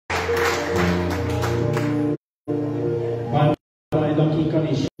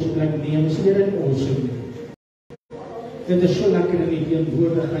Dit is so lekker in die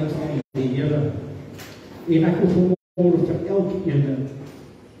teenwoordigheid van die Here. En ek wil vanmôre vir elkeen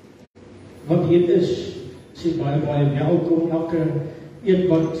wat hier is, sê baie welkom, elke een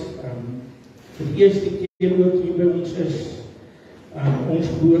wat vir die eerste keer ook hier by ons is.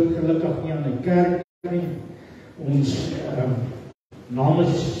 Ons behoort gelukkig nie aan 'n kerk nie. Ons naam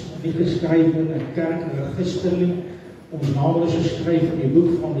is nie geskryf in 'n kerkregister nie. Ons naam is geskryf in die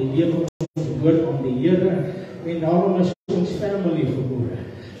boek van die lewe. Ons behoort aan die Here en daarom is ons family gebore.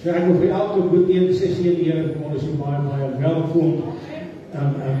 So ek wil vir elke boetie sê die Here vanmôre is baie welkom.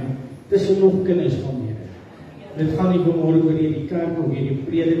 Dis nog kinders van die Here. Dit gaan nie vanmôre oor die kerk of die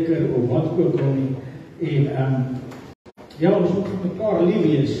prediker of wat ook al nie. En ja, ons moet vir mekaar lief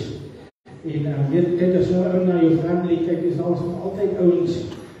wees. En weet, kyk as jy ou na jou family kyk, is daar altyd ouens,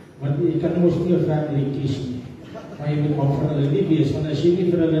 want jy kan mos nie 'n family kies nie. Maar jy moet maar vir hulle lief wees, want as jy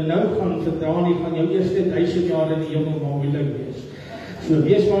nie vir hulle nou gaan verdra nie, gaan jou eerste 1000 jaar in die hemel maar moeilik wees. So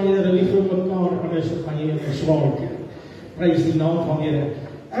wees maar julle lief vir mekaar, anders gaan jy in 'n swaar kry. Prys die naam van die Here.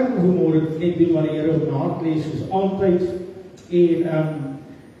 Ek wil vanmôre net doen wat die Here op my hart lê, soos altyd. En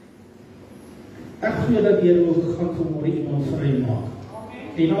ek glo dat die Here wil gaan vanmôre iemand vrymaak.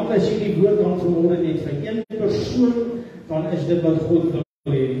 En dan as jy die woord dan vanmôre net vir een persoon, dan is dit wat God wil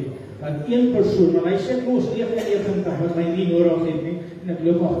hê. Dat een persoon, want hy sê ons 99 wat my nie nodig het nie, en ek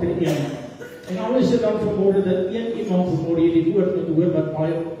loop agter een. En al is dit dan vanmôre dat een iemand vanmôre hierdie woord moet hoor wat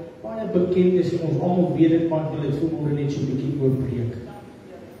baie bekend is en ons almal weet dit, maar wil dit vanmôre net so 'n bietjie oopbreek.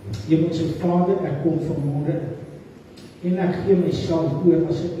 Hemelse Vader, ek kom vanmôre en ek gee myself oor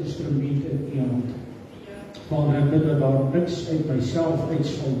as 'n instrument in U hand. Vader, ek bid dat daar niks uit myself uit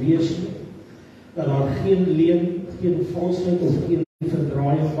sal wees nie, dat daar geen leuen, geen valsheid of geen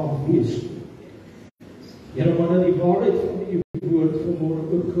verdraaiing mag wees. Here, maar dat die waarheid van U woord vanmôre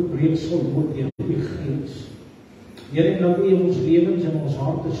ook gebreek sal word deur U Gees. Here, en dat U ons lewens en ons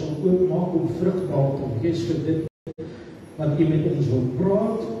harte sal oopmaak om vrugbaar te wees vir dit wat U met ons wil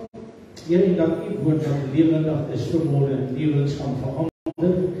praat. Here, en dat U woord wat lewendig is vanmôre lewens gaan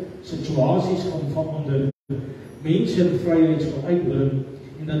verander, situasies gaan verander, mense in vryheid sal uitbring,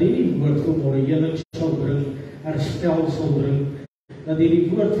 en dat hierdie woord vanmôre heling sal bring, herstel sal bring, dat hierdie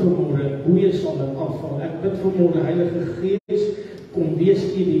woord vanmôre boeye sal afval. Ek bid vanmôre, Heilige Gees, kom wees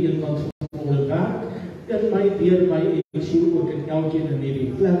U die een wat vanmôre werk, in my, deur my, en so ook in elkeen in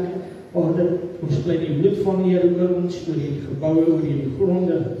hierdie plek. Vader, ons bly die bloed van die Here oor ons, oor die geboue, oor die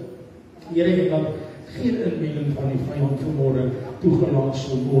gronde. Here, en dat geen inmenging van die vyand vanmôre toegelaat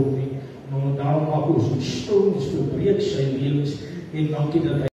sal word nie. En daarom maak ons stil, ons verbreek sy lewens, en dankie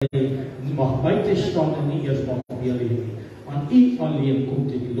dat hy mag buite staan en nie eers mag weer leef nie. Aan U alleen kom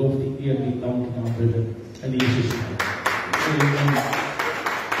dit die lof, die eer, die dank en aanbidding in Jesus naam.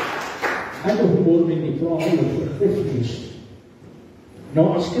 Ek wil vanmôre met die vraag oor vergifnis. Nou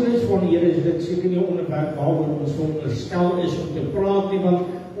as kinders van die Here is dit seker nie 'n onderwerp waaroor ons veronderstel is om te praat nie, want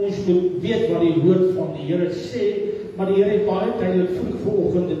ons moet weet wat die woord van die Here sê, maar die Here het baie duidelik vroeg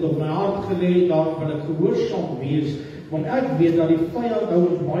vanoggend dit op my hart gelê, daar wil ek gehoorsaam wees, want ek weet dat die vyand hou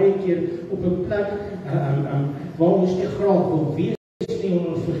ons baie keer op 'n plek waar ons nie graag wil wees nie, en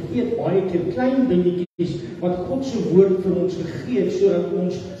ons vergeet baie keer klein dingetjies wat God se woord vir ons gegee het, sodat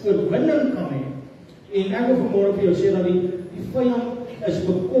ons oorwinning kan hê. En ek wil vanmôre vir jou sê dat die vyand is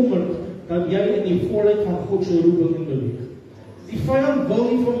bekommerd dat jy in die volheid van God se roeping beweeg. Die vyand wil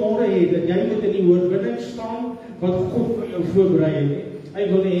nie vanmôre hê dat jy moet in die oorwinning staan wat God vir jou voorberei het. Hy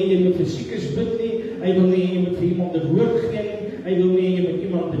wil nie hê jy moet vir siekes bid nie, hy wil nie hê jy moet vir iemand 'n woord gee nie, hy wil nie hê jy moet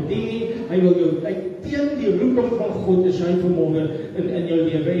iemand bedien nie, hy wil jou teen die roeping van God is hy vanmôre in jou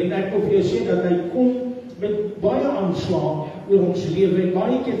lewe. En ek wil vir jou sê dat hy kom met baie aanslae oor ons lewe, en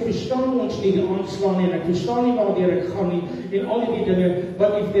baie keer verstaan ons nie die aanslae nie, en ek verstaan nie waardeur ek gaan nie, en al die dinge,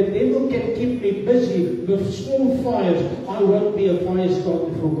 but if the devil can keep me busy with small fires, I won't be a fire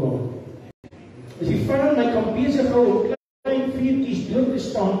starter for God. As die vyand my kan besig hou om klein vuurtjies dood te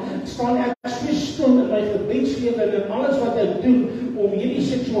staan ek so stil in my gebedslewe en in alles wat ek doen om hierdie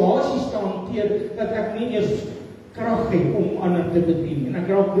situasies te hanteer, dat ek nie eers krag het om ander te bedien. En ek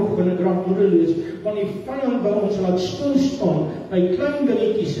raak moeg en ek raak moedeloos, want die vyand wil ons laat stilstaan by klein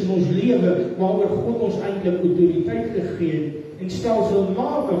dingetjies in ons lewe, waaroor God ons eintlik autoriteit gegee het, en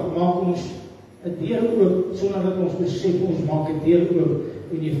stelselmatig maak ons 'n deur oop, sonder dat ons besef ons maak 'n deur oop,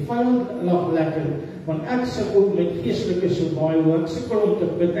 en die vyand lag lekker, want ek sukkel met geestelike survival, ek sukkel om te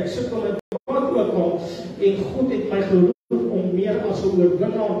bid, ek sukkel met wat ook al, en God het my geroep om meer as 'n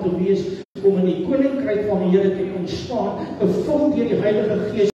oorwinnaar te wees, om in die koninkryk van die Here te kon staan, gevul deur die Heilige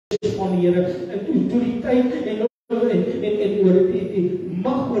Gees van die Here, in autoriteit en oor die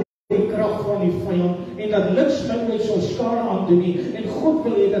mag oor die krag van die vyand, en dat niks my ooit sal skade aandoen nie. En God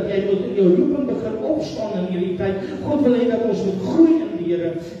wil hê dat jy moet in jou roeping begin opstaan in hierdie tyd. God wil hê dat ons moet groei in die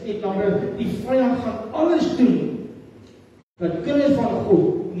Here en dat die vyand gaan alles doen dat kinders van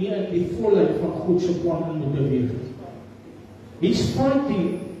God nie in die volheid van God se plan in moet beweeg. He's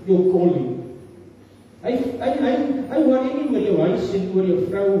fighting your calling. Hy worry nie oor jou huis en oor jou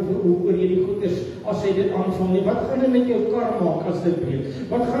vrou of oor hierdie goeders as hy dit aanvang nie. Wat gaan hy met jou kar maak as dit breek?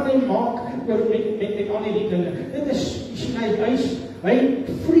 Wat gaan hy maak met al hierdie dinge? Dit is, hy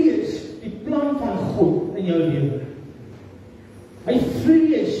vrees die plan van God in jou lewe. Hy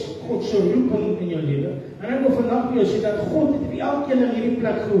vrees God se roeping in jou lewe. En ek wil vandag vir jou sê dat God het elkeen in hierdie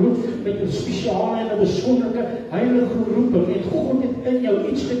plek geroep met 'n spesiale en 'n besonderlike heilige roeping. En God het in jou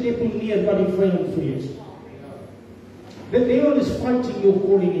iets gedeponeer wat die vyand vrees. The devil is fighting your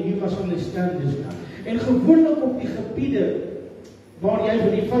calling and you must understand this. En gewoonlik op die gebiede waar jy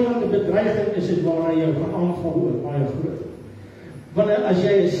vir die vyand 'n bedreiging is waar hy jou gaan aanval ook baie groot. Wanneer as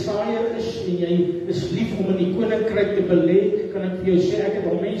jy 'n saaier is en jy is lief om in die koninkryk te belê, kan ek vir jou sê ek het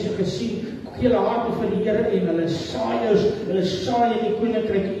al mense gesien gee hulle harte vir die Here en hulle saaiers, hulle saai in die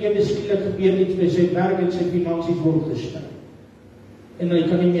koninkryk en ewe skielik gebeur iets by sy werk en sy finansies word gestop. En hy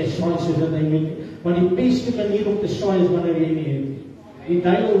kan nie meer saai soos wat hy moet. Maar die beste manier om te saai is wanneer jy nie het. Die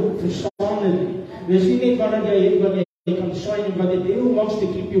duiwel verstaan dit nie. Dis nie net wanneer jy het wat jy kan saai en wat die devil wants to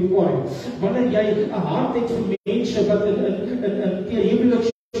keep you quiet. Wanneer jy 'n hart het vir mense wat in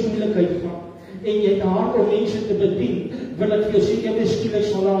huweliksmoeilikheid gaan en jy het 'n hart om mense te bedien, wil ek vir jou sê ewe skielik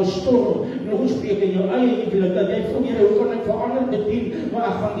sal daar 'n storm losbreek in jou eie huwelik dat jy voel, Here, hoe kan ek verander bedien, maar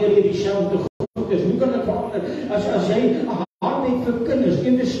ek gaan deur hierdie selfde goedes. Hoe kan ek verander as jy 'n hart het vir kinders,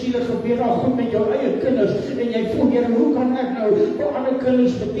 ewe skielik gebeur daar goed met jou eie kinders en jy voel, Here, hoe kan ek nou vir ander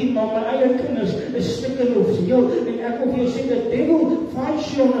kinders bedien, maar my eie kinders is stikken of heel, en ek wil vir jou sê, the devil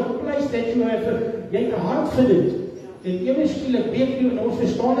finds you on a place that you have, jy het 'n hart vir dit, en ewe skielik weet jy, en ons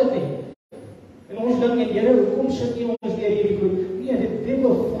verstaan dit nie, en ons dink, Here, hoekom sit jy ons deur hierdie goed? Nee, the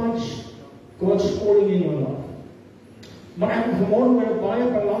devil finds God's calling in your life. Maar ek wil vanmorgen oor 'n baie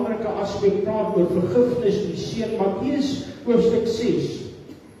belangrike aspek praat oor vergifnis en seën. Matteus hoofstuk 6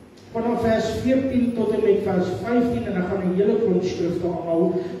 vanaf vers 14 tot en met vers 15 en ek gaan 'n hele klomp skrifte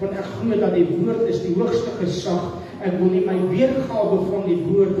aanhou want ek glo dat die woord is die hoogste gesag. Ek wil nie my weergawe van die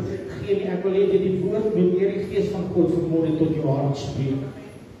woord gee nie. Ek wil hê dat die woord moet deur die Gees van God vanmorgen tot jou hart spreek.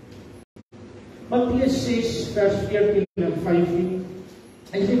 Matteus 6 vers 14 en 15.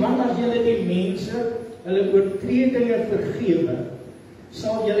 Hy sê, want as julle die mense hulle oortredinge vergewe,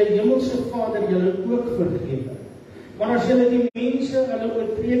 sal julle hemelse Vader julle ook vergewe. Maar as julle die mense hulle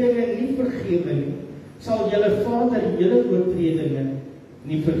oortredinge nie vergewe nie, sal julle Vader julle oortredinge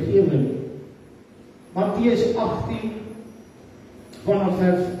nie vergewe nie. Matteus 18 vanaf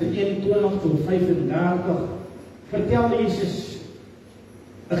vers 23 tot 35 vertel Jesus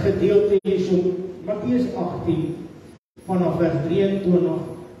 'n gedeelte hierso. Matteus 18 vanaf vers 23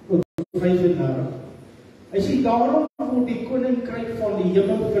 tot 35. Hy sê, daarom word die koninkryk van die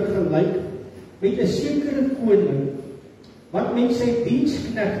hemel vergelyk met 'n sekere koning wat met sy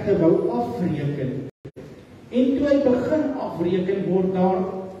diensknegte wou afreken. En toe hy begin afreken, word daar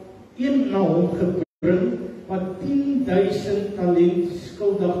een na hom gebring wat 10.000 talent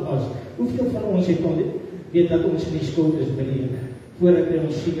skuldig was. Hoeveel van ons het al weet dat ons in die skuld is by die Here voordat hy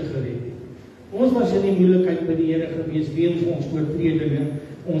ons siele gered het? Ons was in die moeilikheid by die Here gewees weens ons oortredinge,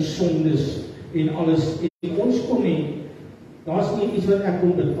 ons sondes en alles. En ons kon nie, daar's nie iets wat ek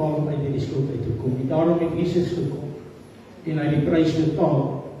kon betaal om uit die skuld uit te kom nie. Daarom het Jesus gekom en hy die prys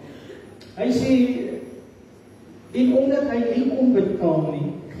betaal. Hy sê, en omdat hy nie kon betaal nie,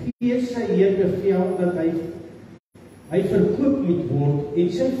 gee sy Heer bevel dat hy verkoop moet word en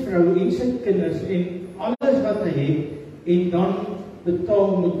sy vrou en sy kinders en alles wat hy het en dan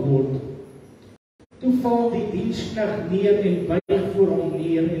betaal moet word. Toe val die diensknegt neer en buig voor hom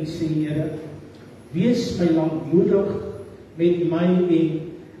neer en sê, Here, wees my lankmoedig met my en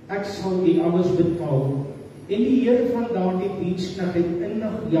ek sal U alles betaal. En die Here van daardie diensknegt het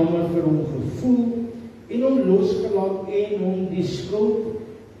innig jammer vir hom gevoel en hom losgelaat en hom die skuld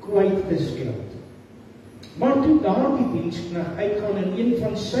kwytgeskeld. Maar toe daardie diensknegt uitgaan en een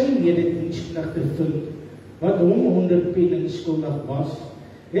van sy medediensknegte vind, wat hom 100 penning skuldig was,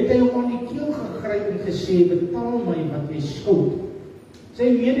 het hy hom aan die keel gegryp en gesê, betaal my wat jy skuld.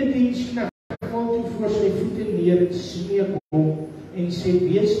 Sy medediensknegt val toe voor sy voete neer en smeek hom en sê,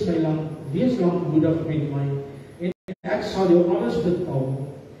 wees lankmoedig met my en ek sal jou alles betaal.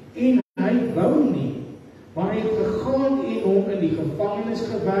 En hy wou nie, maar hy het gegaan en hom in die gevangenis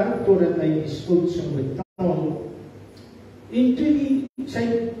gewerk totdat hy die skuld sou betaal. En toe sy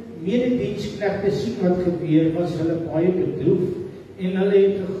medediensknegte sien wat gebeur, was hulle baie bedroef en hulle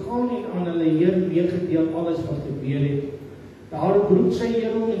het gegaan en aan hulle Heer meegedeel alles wat gebeur het. Daar roep sy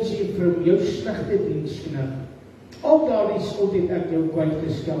Heer om en sê vir hom, jou slegte diensknegt, al daardie skuld het ek jou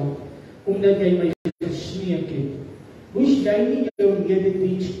kwytgeskel, omdat jy my gesmeek het. Moes jy nie jou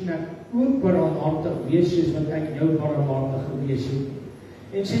medediensknegt ook barmhartig wees soos wat ek jou barmhartig gewees het?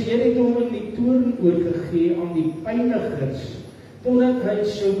 En sy Heer het hom in die toorn oorgegee aan die pynigers, totdat hy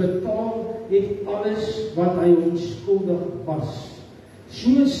sou betaal het alles wat hy onskuldig was.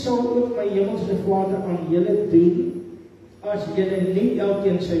 So sal ook my hemelse Vader aan julle doen, as julle nie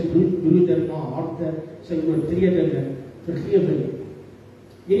elkeen sy broeder na harte, sy oortredinge vergewe nie.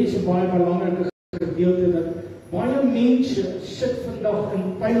 Hierdie is 'n baie belangrike gedeelte, dat baie mense sit vandag in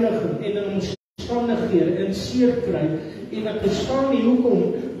pyniging en in omstandighede, in seer kry, en ek verstaan nie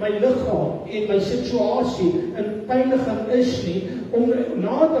hoekom my liggaam en my situasie in pyniging is nie,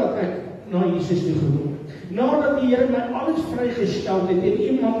 nadat ek na Jesus toe gekom het. Nadat die Here my alles vrygestel het en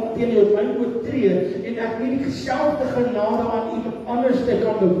iemand teenoor my oortree en ek nie dieselfde genade aan iemand anders te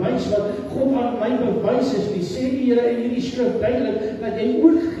kan bewys wat God aan my bewys is nie, sê die Here in hierdie skrif duidelik dat jy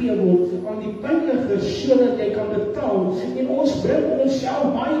oorgegee word aan die pynigers sodat jy kan betaal. En ons bring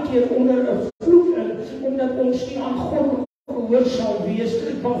onsself baie keer onder 'n vloek in omdat ons nie aan God gehoorsaam wees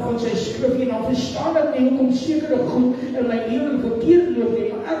van sy skrif en dan verstaan ek nie hoekom sekere goed in my lewe verkeerd loop nie,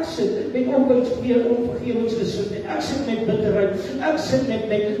 maar ek sit met onvergewensgesindheid, ek sit met bitterheid, ek sit met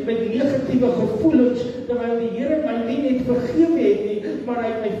negatiewe gevoelens, terwyl die Here my nie net vergewe het nie, maar hy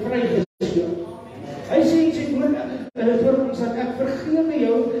het my vrygestel. Hy sê in sy woord vir ons dat ek vergewe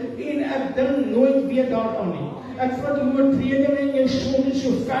jou en ek dink nooit weer daaraan nie. Ek vat die oortredinge en jou sonde so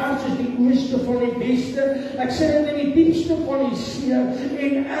ver soos die ooste van die weste. Ek sit dit in die diepste van die see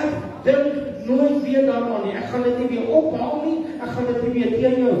en ek dink nooit weer daaraan nie. Ek gaan dit nie weer ophaal nie. Ek gaan dit nie weer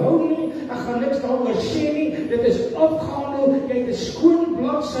teen jou hou nie. Ek gaan niks daaroor sê nie. Dit is afgehandel. Jy het 'n skoon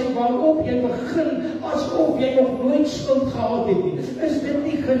bladsy waarop jy begin asof jy nog nooit skuld gehad het nie. Is dit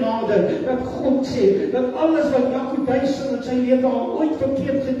nie genade dat God sê dat alles wat Jaco Deysel in sy lewe al ooit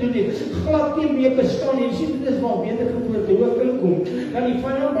verkeerd gedoen het, glad nie meer bestaan nie. Jy sien, dit is waar wedergeboorte ook inkom. Dat die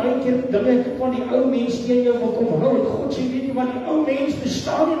vyand baie keer dinge van die ou mens teen jou wil kom hou. God sê, weet jy wat, die ou mens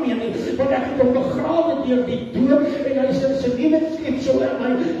bestaan nie meer nie, want ek het hom begrawe deur die dood en hy is in sy nuwe skepsel in my.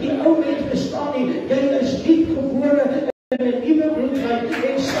 Die ou mens bestaan nie. Jy is nie gebore in 'n nuwe bloedheid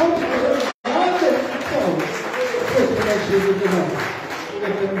en selfs later val.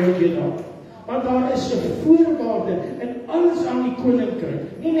 Want daar is 'n voorwaarde in alles aan die koninkryk.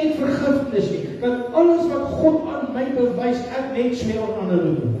 Nie net vergifnis nie, dat alles wat God aan my bewys, ek net so aan ander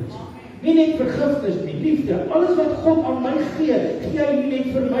bewys. Nie net vergifnis nie, liefde. Alles wat God aan my gee, gee hy nie net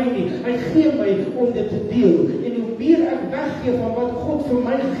vir my nie. Hy gee my om dit te deel. En hoe meer ek weggee van wat God vir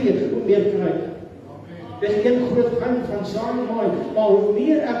my gee, hoe meer kry ek. Dis een groot gang van saammaai, maar hoe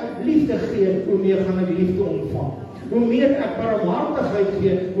meer ek liefde gee, hoe meer gaan ek liefde ontvang. Hoe meer ek barmhartigheid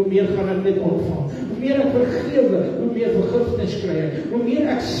gee, hoe meer gaan ek dit ontvang. Hoe meer ek vergewe, hoe meer vergifnis kry ek. Hoe meer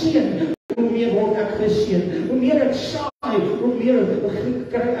ek seën, hoe meer word ek geseën. Hoe meer ek saai, hoe meer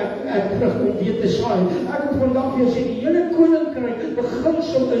kry ek terug om weer te saai. Ek wil vandag weer sê, die hele koninkryk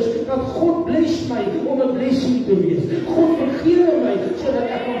beginsel is dat God bless my om 'n blessing te wees. God vergewe my sodat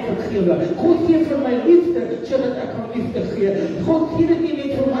ek kan vergewe. God gee vir my liefde sodat ek kan liefde gee. God gee dit nie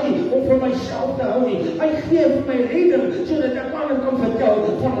net vir my om vir myself te hou nie. Hy gee vir my redding sodat ek ander kan vertel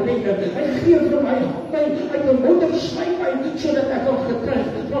van redding. Hy gee vir my uit 'n moederslyf uit sodat ek kan gekry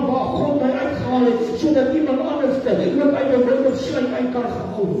van waar God my uitgehaal het, sodat iemand anders ook uit 'n moederslyf uit kan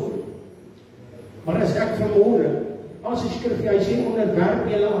gehaal word. Maar as ek vanmôre, as die skrif hy sê onderwerp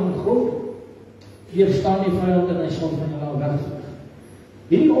julle aan God, weerstaan die vyand en hy sal van julle wegvlug.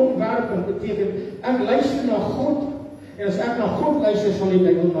 Hierdie onderwerping beteken ek luister na God en as ek na God luister, sal die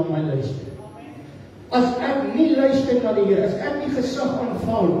duiwel na my luister. As ek nie luister na die Here, as ek nie gesag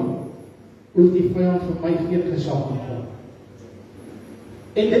aanvaar nie, hoef die vyand vir my geen gesag aanvaar.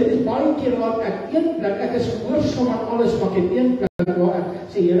 En dit is baie keer waar ek is gehoorsaam aan alles, maar ek het een plek waar ek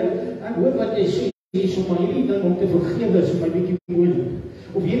sê, Here, ek hoor wat jy sê, maar hierdie ding om te vergewe is vir my bietjie moeilik.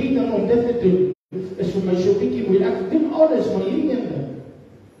 Of hierdie ding om dit te doen, is vir my so bietjie moeilik. Ek doen alles, maar hierdie een ding.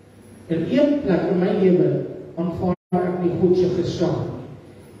 In een plek in my lewe, aanvaar ek nie God se gesag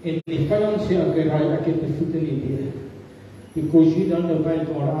nie. En die vyand sê, okay, ek het my voet in die deur. Because you don't obey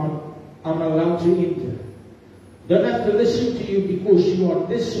God, I'm allowed to enter. Don't have to listen to you because you are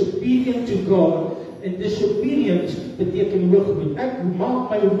disobedient to God. En disobedience beteken hoogmoed. Ek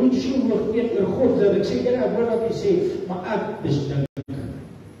maak my moed so hoog teenoor God dat ek sê, Here, ek hoor wat jy sê, maar ek besdink.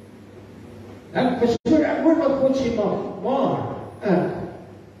 Ek hoor wat God sê, maar ek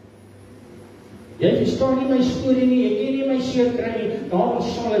Jy verstaan nie my storie nie, jy ken nie my seer kry nie, daarom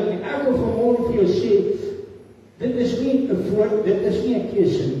sal ek nie. Ek wil vanmôre vir jou sê, dit is nie 'n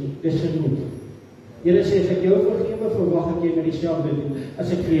keuse nie, dit is 'n moet. Here sê, as ek jou vergewe, verwag ek jy met dieselfde doen.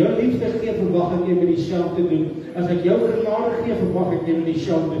 As ek vir jou liefde gee, verwag ek jy met dieselfde doen. As ek jou genade gee, verwag ek jy met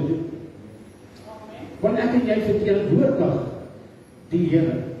dieselfde doen. Want ek en jy verteenwoordig die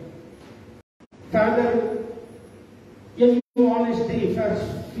Here. Verder, 1 Johannes 3 vers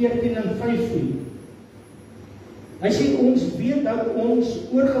 14 en 15. Hy sê ons weet dat ons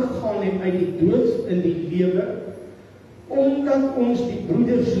oorgegaan het uit die dood in die lewe, omdat ons die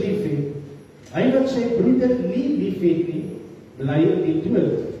broeders lief het. Hy wat sy broeder nie lief het nie, bly in die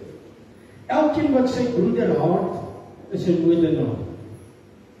dood. Elkeen wat sy broeder haat, is 'n moordenaar.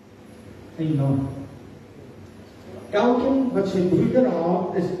 Elkeen wat sy broeder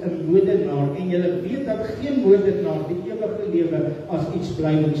haat, is 'n moordenaar. En julle weet dat geen moordenaar die ewige lewe as iets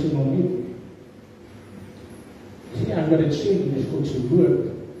blywends in hom het. Dis nie wat dit sê nie, dis God se woord.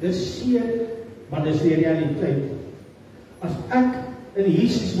 Dis seer, maar dis die realiteit. As ek in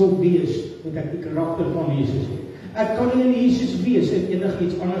Jesus wil wees, moet ek die karakter van Jesus hê. Ek kan nie in Jesus wees en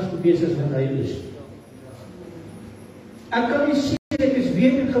enigiets anders wees as wat hy is. Ek kan nie sê ek is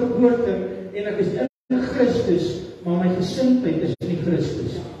wedergeboorte en ek is in Christus, maar my gesindheid is nie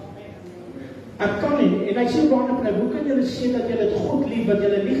Christus. Ek kan nie, en hy sê waarna, hoe kan julle sê dat julle het God lief wat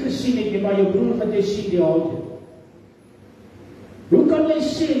julle nie gesien het nie, maar jou broer wat jy sien die haat het? Hoe kan jy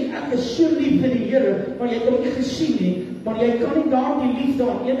sê ek is so lief vir die Here, maar jy het hom nie gesien nie? Maar jy kan nie daardie liefde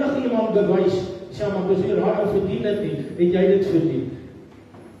aan enige iemand bewys. Sê maar, dis hier daai ou verdien dit nie, het jy dit verdien.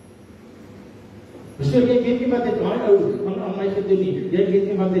 Bestel jy weet nie wat dit daai ou aan my gedoen nie. Jy weet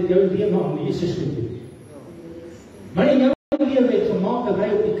nie wat dit jou lewe aan Jesus gedoen het. Maar in jou lewe het gemaak dat hy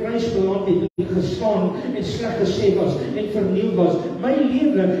op die kruis beland het en gestaan en sleg gesê was en verniel was. My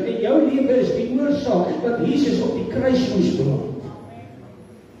lewe en jou lewe is die oorsaak dat Jesus op die kruis moes beland.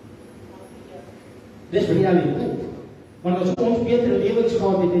 Dis realiteit. Want as ons beter lewens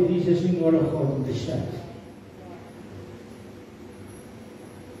gehad het, het Jesus nie nodig gehad om te sterf.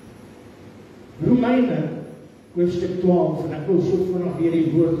 Romeine, hoofstuk 12, en ek wil so vanaf weer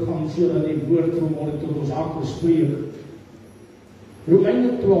die woord gaan, sodat die woord vanmôre tot ons hart spreek.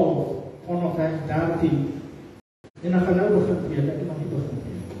 Romeine 12, vanaf vers 13. En ek gaan nou begin preek, ek het nog nie begin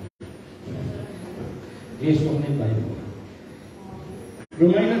preek. Lees nog net by.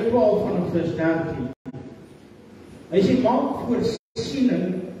 Romeine 12, vanaf vers 13. Hy sê, maak voorsiening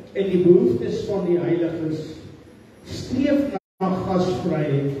in die behoeftes van die heiliges, streef na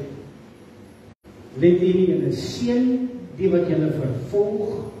gasvryheid, let hierdie en seën die wat julle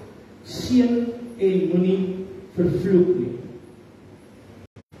vervolg, seën en moenie vervloek nie.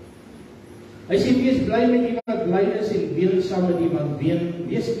 Hy sê, wees bly met die wat bly is en ween saam met die wat ween,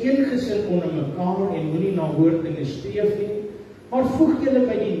 wees eengesind onder mekaar en moenie na hoordinge streef nie, maar voeg julle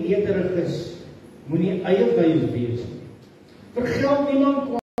by die nederiges, moenie eie wys wees nie. Vergeld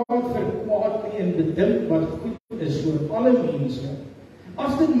niemand kwaad vir kwaad nie en bedink wat goed is vir alle mense.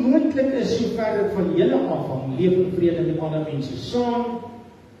 As dit moontlik is, sover dit van julle afhang, leef in vrede met alle mense saam.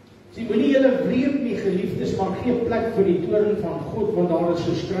 Sê, moenie julle wreek nie, geliefdes, maar gee plek vir die toorn van God, want daar is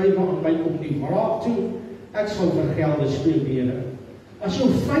geskrywe aan my kom die wraak toe, ek sal vergelde, speel Here. As jou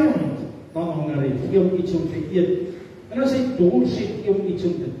vyand dan honger het, gee hom iets om te eet. En as hy dors het, gee hom iets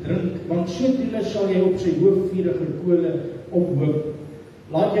om te drink, want sodoende sal jy op sy hoof vurige kole ophoop.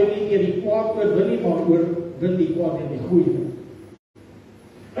 Laat jou nie deur die kwaad oorwin nie, maar oorwin die kwaad en die goeie.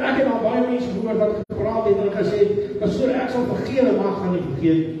 En ek het al baie mense gehoor wat gepraat het en gesê, pastoor, ek sal vergewe, maar ek gaan nie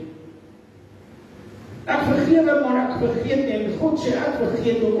vergeet nie. Ek vergewe, maar ek vergeet nie. En God sê, ek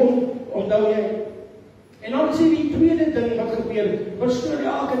vergeet, hoekom onthou jy? En dan sê die tweede ding wat gebeur, pastoor,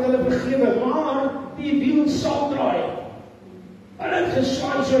 ja, ek het hulle vergewe, maar die wiel sal draai. Hulle het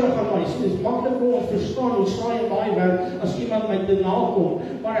gesaai so nog aan my. Dit is maklik om ons verstaan hoe saai en baie werk as iemand my te nakom,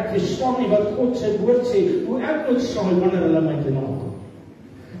 maar ek verstaan nie wat God sy woord sê, hoe ek moet saai wanneer hulle my te nakom.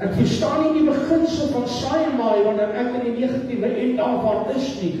 Ek verstaan nie die beginsel van saai en baie wanneer ek in die negatiewe en daarvan is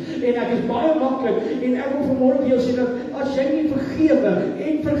nie. En ek is baie maklik en ek wil vanmôre vir jou sê dat as jy nie vergewe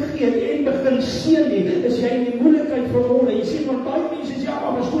en vergeet en begin seën nie, is jy in die moeilikheid vanmôre. Jy sê maar baie mense sê ja,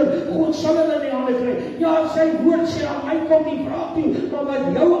 maar so God sal hulle in die hande kry. Ja, sy woord sê aan my kom nie vra toe, maar wat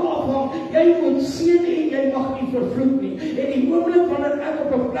jou afhang, jy moet seën en jy mag nie vervloek nie. En die oomblik wanneer ek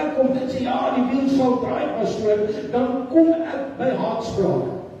op 'n plek kom en sê ja, die wiel sal draai, pastoor, dan kom ek by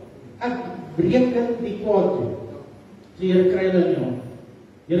haatspraak. Ek breek die kwaad toe. Die Here kry hulle nie aan.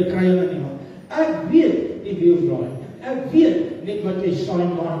 Here kry hulle nie aan. Ek weet die wiel draai. Ek weet net wat jy saai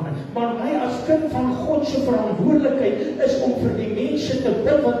maar my as kind van God se verantwoordelikheid is om vir die mense te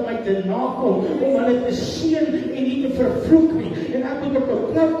bid wat my te nakom, om hulle te seën en nie te vervloek nie. En ek moet op 'n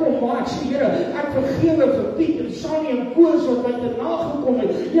plek kom waar ek sê, Here, ek vergewe vir Piet en Sani en Koos wat my te nagekom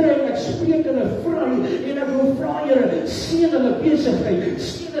het. Here, ek spreek hulle vry en ek wil vra, Here, seën hulle besigheid,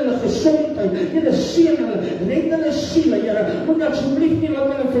 seën hulle gesondheid, Here, seën hulle, red hulle siele, Here, moet asseblief nie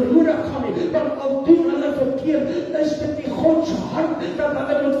laat hulle verlore gaan nie, want al doen hulle verkeerd, is dit nie God se hart dat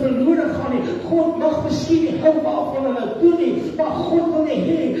hulle moet verlore gaan nie. God mag miskien nie hou waarvan hulle doen nie, maar God wil nie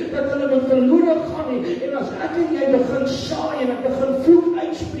hê dat hulle moet verlore gaan nie. En as ek en jy begin saai en ek begin vloek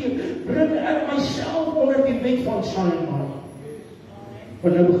uitspreek, bring ek myself onder die wet van saai en maai.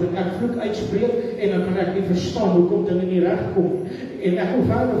 Want nou begin ek vloek uitspreek en dan kan ek nie verstaan hoekom dinge nie regkom. En ek wil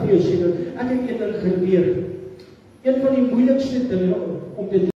verder vir jou sê dat ek het een ding geleer. Een van die moeilikste dinge om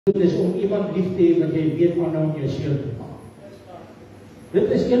te doen is om iemand lief te hê wat jy weet aanhou om jou seer te maak.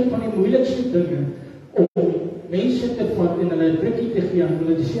 Dit is een van die moeilikste dinge om mense te vat en hulle 'n drukkie te gee aan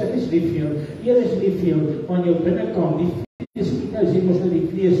hulle te sê ek is lief vir jou, Here is lief vir jou, maar jou binnekant, die vlees nie nou sê mos nou die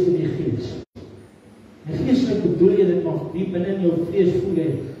vlees en die gees. Die geestelik bedoel jy dit nog, die binne in jou vlees voel jy,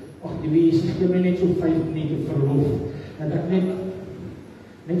 ag die wees, gee my net so 5 minute verlof, dat ek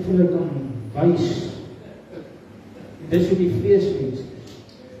net vir hulle kan wys. Dis hoe die vleesmens is.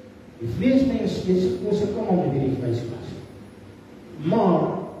 Die vleesmens is ons kom al met hierdie vleesmens. Maar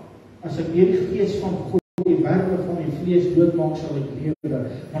as ek deur die gees van God die werke van die vlees doodmaak, sal ek lewe.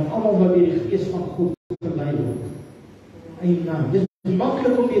 Want almal wat deur die gees van God gelei word. Amen. Dit is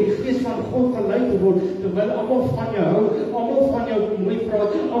maklik om deur die gees van God gelei te word, terwyl almal van jou hou, almal van jou mooi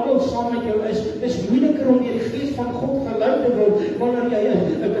praat, almal saam met jou is. Dis moeiliker om deur die gees van God gelei te word wanneer jy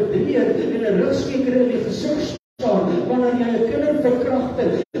 'n bedrieger en 'n rigskeker in die gesig staar, wanneer jy 'n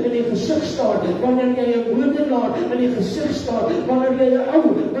kinderverkragter in die gesig staar, wanneer jy 'n moordenaar in die gesig staar, wanneer jy 'n ou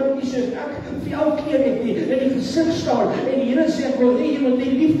wat nie soos ek velkeer het nie in die gesig staar, en die Here sê ek wil hê jy moet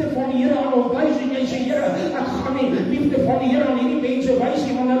die liefde van die Here aan hom wys, en jy sê Here, ek gaan nie liefde van die Here aan hierdie mense wys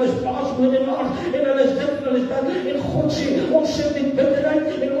nie, want hulle is plaasmoordenaars en hulle is dit en hulle is dat, en God sê ons sit met bitterheid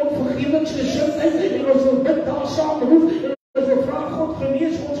en onvergewingsgesindheid en ons wil bid daar saam roep en ons wil vra God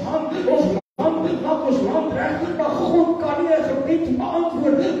genees ons hand, maak ons land reg, maar God kan nie 'n gebed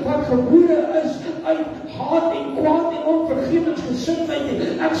beantwoord wat gebore is uit haat en kwaad en onvergewingsgesindheid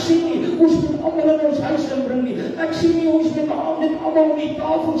nie. Ek sê nie, ons moet almal in ons huis inbring nie. Ek sê nie, ons moet almal op die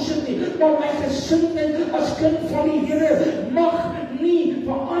tafel sit nie. Maar my gesindheid as kind van die Here mag nie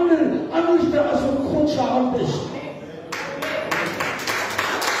verander anders as wat God se hand is.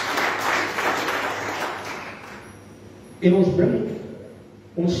 En ons bring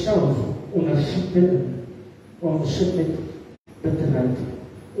onsself onder siekte in, want ons sit met bitterheid,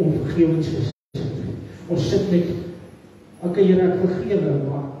 onvergewingsgesindheid. Ons sit met, okay Here, ek vergewe,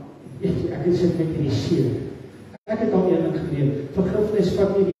 maar ek sit met die seer. Ek het al een ding geleer, vergifnis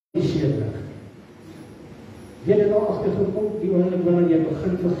vat nie die seer weg. Jy het al agtergekom, die oomblik wanneer jy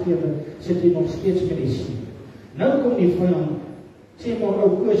begin vergewe, sit jy nog steeds met die seer. Nou kom die vyand, sê maar ou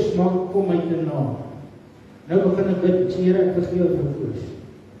Koos, maak kom my te na. Nou begin ek bid, Here, ek vergewe vir Koos.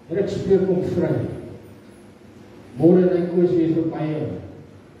 Here, ek spreek hom vry. Môre hy Koos weer verby.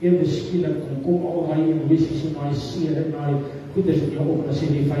 Ewe skielik kom al daai emosies en daai seer en daai goeders in jou op, en sê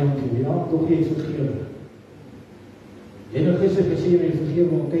die vyand toe, ja, tog jy vergewe. Jy nog gister gesê jy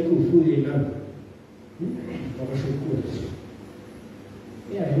vergewe, maar kyk hoe voel jy nou. Dat was so Koos.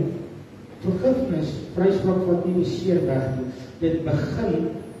 Ja, vergifnis, vryspraak wat nie die seer weg nie. Dit begin,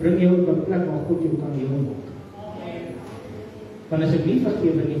 bring jou op 'n plek waar God jou kan heel maak. Want as ek nie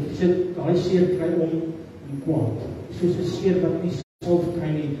vergewe nie, sit daai seer kry om en kwaad. Soos 'n seer wat nie self kry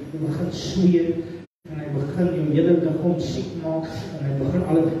nie, hy begin sweer, en hy begin jou hele liggaam siek maak, en hy begin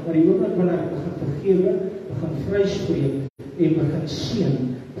alles, maar die oomblik wanneer hy begin vergewe, begin vryspreek, en begin seën,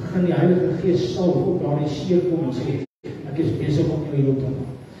 begin die Heilige Gees salf op daardie seer kom en sê, ek is besig om jou heel te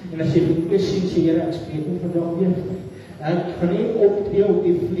maak. En as jy dit oor sien, sê Here, ek spreek hom vandag weer vry. Ek gaan nie optree op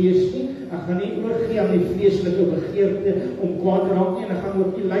die vlees nie, ek gaan nie oorgee aan die vleeslike begeerte om kwaad te raak nie, en ek gaan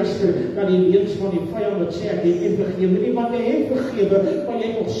ook nie luister na die leuns van die vyand wat sê ek het nie vergewe nie, want jy het vergewe, maar jy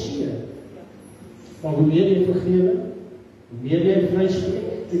nog seer. Maar hoe meer jy vergewe, hoe meer jy vryspreek,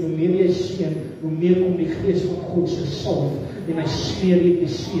 en hoe meer jy seën, hoe meer kom die Gees van God se salf, en hy smeer jy die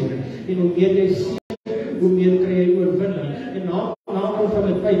seer, en hoe meer jy seën, hoe meer kry jy oorwinning, en na van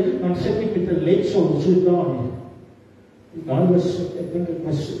die tyd, dan sit ek met 'n letsel so daar nie. Daar was, ek dink ek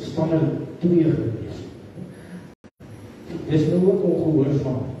was standaard 2 geweest. Dis nou ook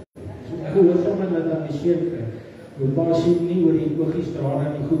ongehoorsaam. Ongehoorsaam en dat die seer kry. Jou pa sê nie oor die oogies drade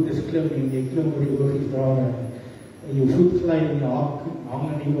en die goed is klim nie, jy klim oor die oogies drade. en jou voet gly en jou hang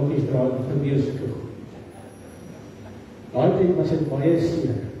in die oggies draai en gebeur sulke goed. Daai tyd was dit baie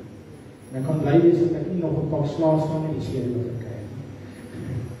seer. En ek kan bly wees dat ek nie nog 'n pak slaas van in die seer oor gekry het.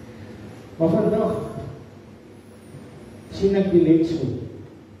 Maar vandag sien ek die letsel.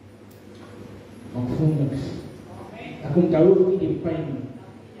 Maar ek voel niks. Ek onthou ook nie die pyn.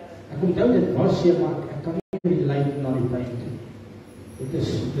 Ek onthou dit was seer, maar ek kan nie relate na die pyn toe. Dit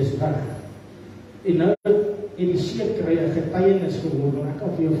is weg. En nou het die seer kry 'n getuienis geword, en ek kan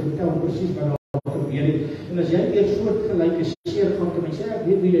vir jou vertel presies wat daar gebeur het. En as jy weer soortgelyke seer gaan, kan jy sê, ek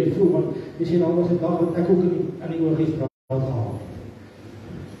weet hoe jy voel, want jy sê, daar was 'n dag wat ek ook in die oogies praat gehad.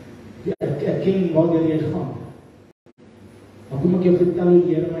 Ek ken waar jy gaan. Maar kom ek jou vertel hoe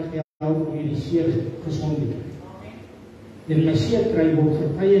die Here my gehelp om hierdie seer gesond te kry. En my seer kry word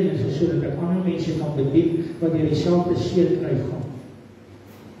getuienis, sodat ek ander mense kan bedien wat deur dieselfde seer kry gaan.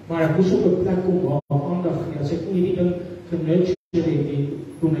 Maar ek moes op 'n plek kom waar aandag gee. As ek nie hierdie ding genutje het nie,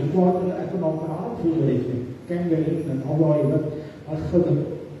 toen my kwaad en ek kan op my hart voel het nie. Ken jy nie, en al waar jy wat guldig.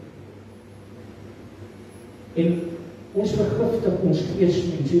 En ons vergiftig ons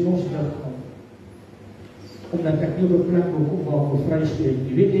geesmens en ons liggaam. Omdat ek nie op 'n plek wil kom waar ek wil vryspreek.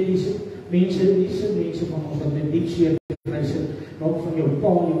 Jy weet jy, dis mense van ons wat met diep seer kry sit, dalk van jou pa,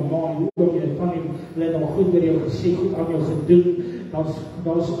 jou ma, jou oom, jou tannie, hulle het al goed oor jou gesê, goed aan jou gedoen.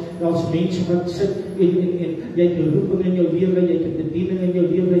 Daar's mense wat sit en jy het 'n roeping in jou lewe, jy het 'n bediening in jou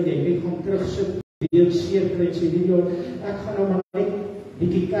lewe, jy gaan terugsit, weer seer kry, sê jy, ek gaan nou maar net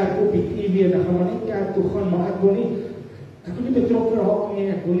bietjie kerk op die TV en ek gaan maar net kerk toe gaan, maar ek wil nie betrokke raak nie,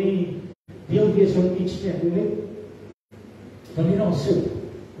 ek wil nie deel wees van iets nie, ek wil nie daar sit,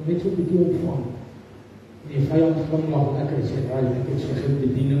 ek wil net so 'n bietjie ontvang. En die vyand glimlag lekker en sê, ek het sy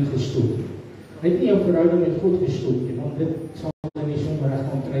bediening gestoot. Hy het nie jou verhouding met God gestoot nie, want dit sal nie sommer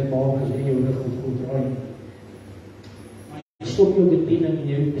reg onttrek behalwe as jy jou rug met God draai. Maar jy stop jou bediening en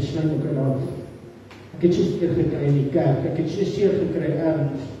jy besluit ook daar. Ek het so seer gekry in die kerk, ek het so seer gekry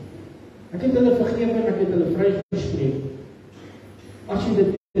ergens. Ek het hulle vergewe en ek het hulle vrygespreek. As jy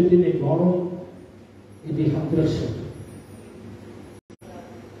dit doen het, waarom het jy gaan terugsit?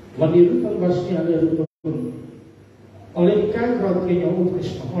 Want die roeping was nie hulle roeping. Al het die kerkraad teen jou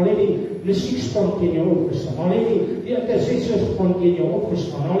opgestaan, al het die musiekspan teen jou opgestaan, al het die intercessorspan teen jou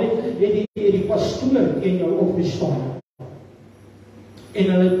opgestaan, al het die pastoor teen jou opgestaan. En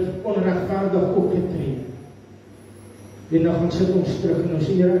hulle het onregverdig opgetree. En dan gaan sit ons terug en ons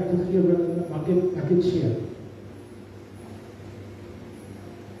sê, Here, ek vergewe, maar ek het seer.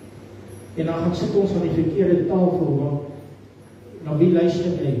 En dan gaan sit ons aan die verkeerde tafel, want na wie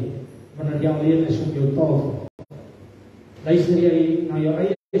luister jy, wanneer jy alleen is op jou tafel? Luister jy na jou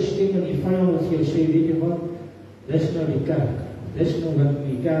eie stem en die vyand wat vir jou sê, weet jy wat, dis nou die kerk, dis nou wat in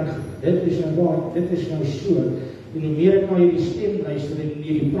die kerk, dit is nou waar, dit is nou so, en hoe meer ek na hierdie stem luister en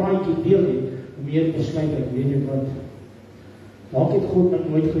hierdie praatjie deel het, hoe meer besluit ek, weet jy wat, dalk het God my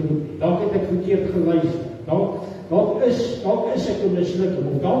nooit geroep, dalk het ek verkeerd geluister, dalk is ek 'n mislukking,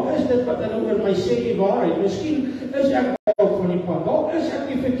 of dalk is dit wat hulle oor my sê die waarheid, miskien is ek dalk van die pad, dalk is ek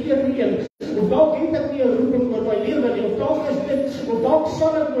die verkeerde een, of dalk het ek nie 'n roeping oor my lewe nie, of dalk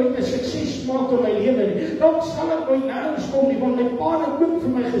sal ek nooit 'n sukses maak in my lewe nie, dalk sal ek nooit nêrens kom nie, want my pa het ook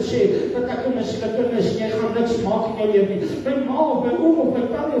vir my gesê, dat ek 'n mislukking is, jy gaan niks maak in jou lewe nie, my ma of my oom of my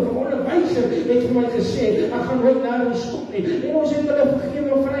tannie of 'n onderwyser het vir my gesê, ek gaan nooit nêrens kom nie, en ons het hulle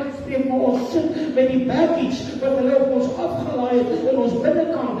vergewe of vrygespreek, maar ons sit met die baggage, wat hulle op ons afgelaai het, in ons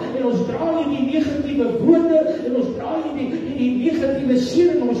binnekant, en ons dra die negatiewe woorde, en ons dra die negatiewe seer,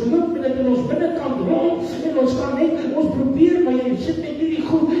 en ons loop met dit in ons binnekant rond, en ons kan net, ons probeer, maar jy sit met hierdie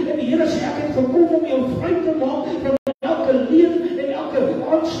goed, en die Here sê, ek het gekom om jou vry te maak, van elke leuen, en elke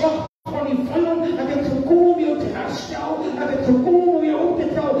aanslag van die vyand, ek het gekom om jou te herstel, ek het gekom om jou op te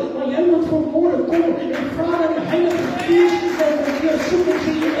tel, maar jy moet vanmôre kom, en vra dat die Heilige Gees, dat jy soek en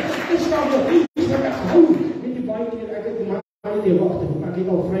sê, is daar nog iets wat ek hou, weet jy, baie keer, ek het die wacht, ek het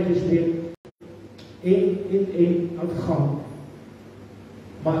al vrygespreek, en uitgaan,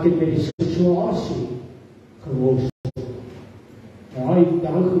 maar ek het met die situasie geworstel. Daai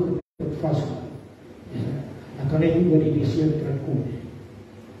goed het vastgaan. Ek kan net nie oor die seer kry kom.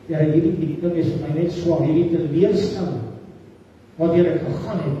 Ja, hierdie ding is vir my net swaar, hierdie teleurstelling, wat ek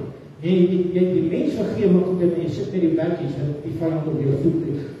gegaan het, jy die mens vergewe, want jy sit met die baggage, die vyand op jou voet,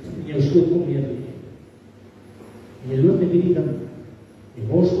 en jou skoot kom neer. En jy loop met hierdie ding, die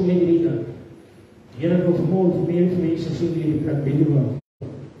bos kom met hierdie ding, die Here wil vanmôre vir meer mense sien die hierdie plek weet hoe.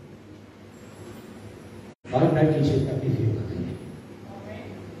 Baie baggage het ek nie veel gegee.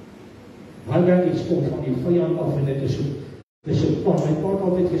 Baie baggage kom van die vyand af en dit is so, my pa het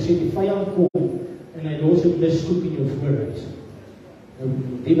altyd gesê, die vyand kom en hy los 'n miskoek in jou voorhuis. Nou,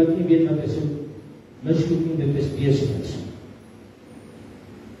 die wat nie weet wat is 'n miskoek nie, dit is besigheid.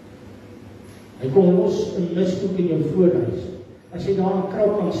 Hy kom los 'n miskoek in jou voorhuis. As jy daar 'n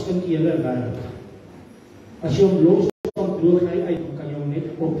krap kan stink die hele wêreld. As jy hom los dan droog hy uit, dan kan jy hom net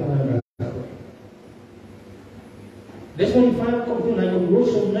opdraai. Dis wat die vyand kom doen, hy kom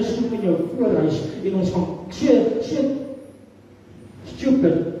los 'n miskoek in jou voorhuis en ons gaan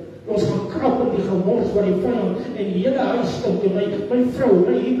stupid. Ons gaan krap in die gemors van die vyand en die hele huis stink en my vrou,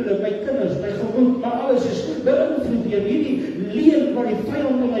 my huwelik, my kinders, my gemoed, maar alles is beïnvloed deur hierdie leuen wat die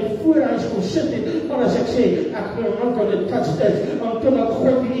vyand in my voorhuis kom sit het. Maar as ek sê, ek glo not gonna touch that, want totdat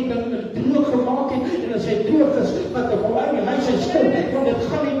God hierdie ding droog gemaak het en as hy droog is, wat ek al uit die huis is stil, want dit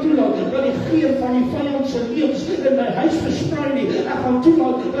gaan nie toelaat dat die geur van die vyand se leuns in my huis versprei nie. Ek gaan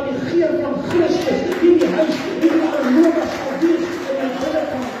toelaat dat die geur van Christus in die huis, in die armore sal wees in my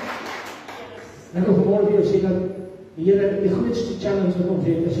binnekant. En ek wil vanmorgen weer sê dat die Here, die grootste challenge wat ons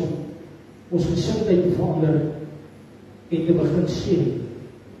het is om ons gesindheid te verander en te begin sien.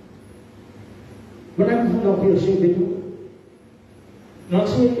 Maar ek wil vandag weer sê, weet hoe, dan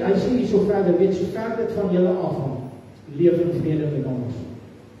sê hy sê nie so verder, weet so ver dit van julle afhang, leef in vrede met ons.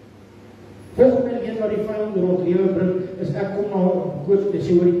 Volgende een wat die vyand rond lewe bring, is ek kom na Koos, en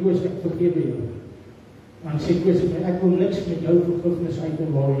sê hoor die Koos, ek vergewe jou. Dan sê Koos, ek wil niks met jou vergifnis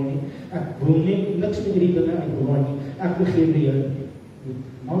uitbewaar nie, ek wil nie niks met die dinge uitbewaar nie, ek vergewe jou.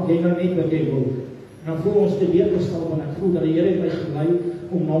 Maak jy nou net wat jy wil. En dan voel ons teleurgestel, want ek voel dat die Here het my gelei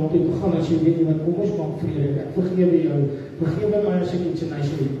om na hom toe te gaan, as jy weet nie wat, kom ons maak vrede, ek vergewe jou, vergewe my as ek iets en hy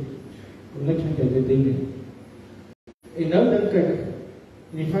sê, ek wil niks met jou dit ding nie. En nou dink ek,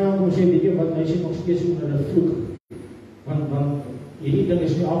 en die vyand kom sê, weet jy wat, hy sê nog steeds onder 'n vloek, want hierdie ding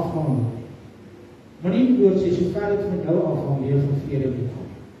is nie afgaan. Maar die woord sê, so ver het van jou afgaan, leef van vrede met God.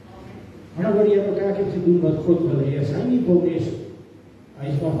 Maar nou word jy ook, ek het gedoen wat God wil hê, as hy nie wil hê, hy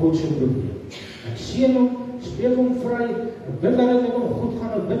is van God se probleem. Ek seën hom, spreek hom vry, ek bid dat dit hom goed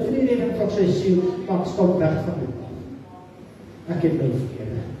gaan, ek bid vir die redding van sy siel, maar ek stap weg van dit af. Ek het my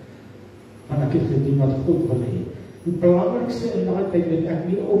vrede, want ek het gedoen wat God wil hê. Die belangrikste in daai tyd het ek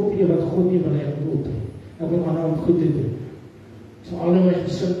nie optree wat God nie wil hê ek moet optree. Ek wil aanhou om goed te doen. So al my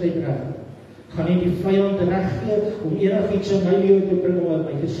gesindheid reg. Gaan nie die vyand reggee om enigiets in my lewe te bring wat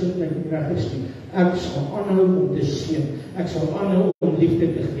my gesindheid reg is nie. Ek sal aanhou om te seën. Ek sal aanhou om liefde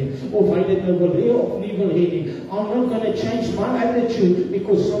te gee. Of hy dit nou wil hê of nie wil hê nie. I'm not going to change my attitude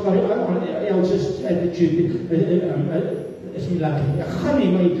because somebody else's attitude is nie lekker. Ek gaan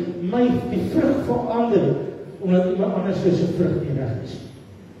nie my die vrug verander omdat iemand anders se vrug nie reg is.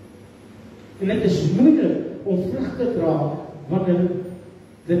 En dit is moeilik om vrug te dra wanneer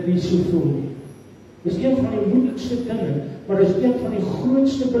dit nie so voel nie. Dis een van die moeilikste dinge, maar dis een van die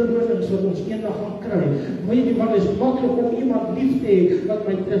grootste belonings wat ons eendag gaan kry. Weet jy, want dit is maklik om iemand lief te hê wat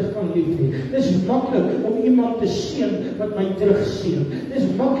my terug kan lief hê. Dit is maklik om iemand te seën wat my terug seën. Dit is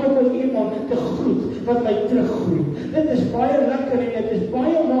maklik om iemand te groet wat my terug groet. Dit is baie lekker en dit is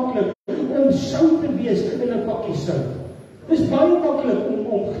baie maklik om sout te wees in 'n pakkie sout. Dit is baie maklik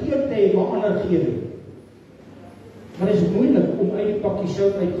om geur te hê, maar ander geur nie. Maar dit is moeilik om uit die pakkie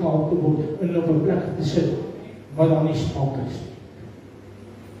sout uitgehaal te word en op 'n plek te sit wat dan nie smaak is.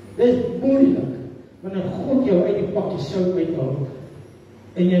 Dit is moeilik wanneer God jou uit die pakkie sout uithaal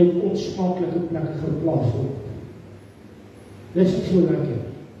en jou op onsmaaklike plekke geplaas word. Dit is nie so lekker.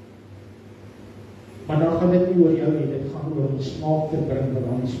 Maar dan gaan dit nie oor jou nie, dit gaan oor om smaak te bring wat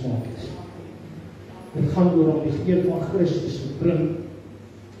dan nie smaak is. Dit gaan oor om die geur van Christus te bring.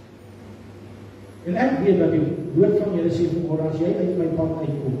 En ek weet dat die woord van Here sê vanmôre, as jy uit my pad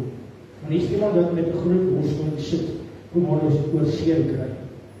uitkom, want hier is iemand wat met 'n groot worstel sit, kom ons oor seer kry.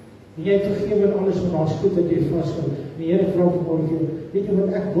 En jy vergewe en alles wat daar's goed wat jy vashou. Die Here vra vanmôre vir jou, weet jy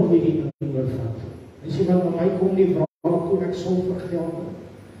wat, ek wil hierdie ding oorvat. Hy sê, want na my kom nie vraag toe, ek sal vergeld,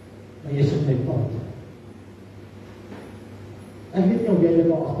 maar jy is in my pad. Ek weet nie of jy dit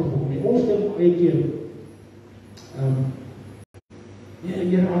daar agterkom nie. Ons dink baie keer,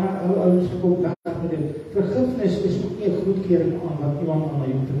 hier ouens gekom weg met dit. Vergifnis is ook nie 'n goedkeuring aan wat iemand aan my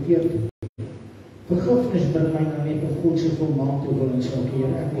verkeerd doen. Vergifnis bring my dan net 'n God se volmaakte wil en sê,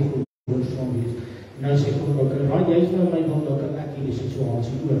 Here, ek wil gehoorsaam wees. En nou sê God, raai jy nou my wil, dan kan ek hierdie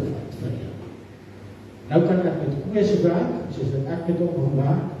situasie oorvat vir jou. Nou kan ek met Koos werk, soos wat ek met hom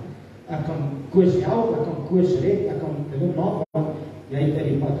werk. Ek kan Koos help, ek kan Koos red, ek kan dit maak, want jy het uit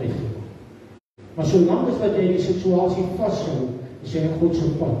die pad uitgekom. Maar solank as wat jy die situasie vashou, is jy in God se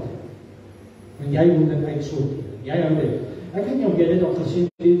pad. En jy moet dit uitsorteer. Jy hou dit. Ek weet nie of jy dit al gesien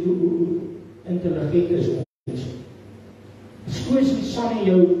het, hoe intelligent is ons. Skoos nie Sannie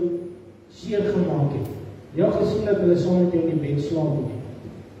jou seer gemaak het. Jy het gesien dat hulle saam met jou in die bed slaap nie.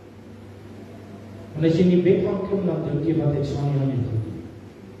 En as jy in die bed gaan klim, dan dink jy wat het Sanja aan jou gedoen.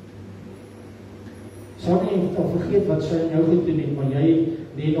 Sanja het al vergeet wat sy aan jou gedoen het, maar jy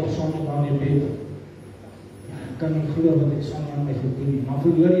lê nog saam met haar in die bed. Ek kan nie glo wat het Sanja aan my gedoen nie, maar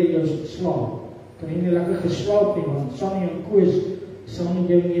verloor jy jou slaap. Kan jy nie lekker geslaap nie, want Sanja en Koos saam met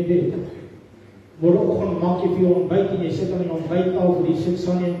jou in die bed. Môreoggend maak jy vir jou ontbyt en jy sit aan die ontbyttafel, jy sit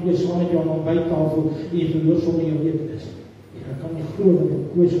Sanja en Koos saam met jou aan die ontbyttafel en jy verloor sommer jou eetes. Ek kan nie glo wat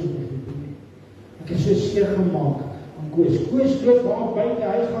het Koos aan my gedoen nie. Ek is so seer gemaak aan Koos. Koos loop daar buite,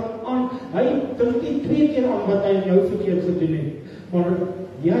 hy gaan aan, hy dink nie 2 keer aan wat hy jou verkeerd gedoen het, maar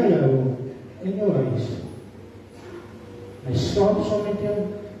jy hou in jou huis. Hy slaap saam met jou,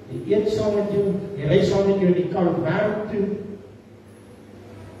 hy eet saam met jou, hy ry saam met jou in die kar werk toe.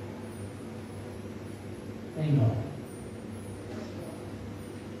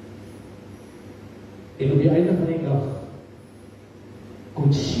 En op die einde van die dag kom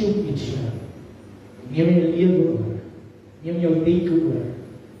siel iets jou. Neem jou lewe oor, neem jou denke oor.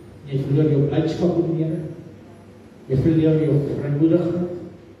 Jy verloor jou blydskap meer, jy verloor jou vrymoedigheid,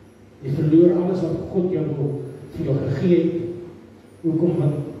 jy verloor alles wat God jou vir jou gegee het. Hoekom?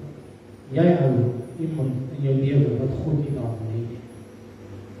 Want jy hou iemand in jou lewe wat God nie daar wil hê nie.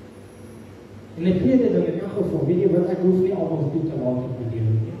 En die tweede ding in elk geval, weet jy wat, ek hoef nie almal toe te laat in my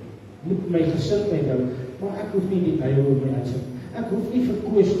lewe nie. Moet my gesindheid hou, maar ek hoef nie die duiwel op my huis. Ek hoef nie vir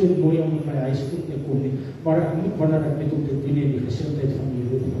Koos te mooi om in my huis te kom nie, maar ek moet wanneer ek met hom te doen in die gesindheid van die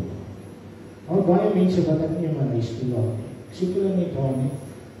Here. Al baie mense wat ek nie in my huis toe laat nie. Ek soek hulle nie daar nie.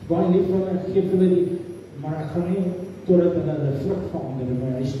 Baie lief van ek gee hulle die, maar ek gaan nie totdat hulle vlug verander in my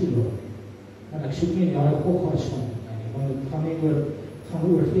huis toe laat nie. Want ek soek nie daai goggas van my nie, want het gaan nie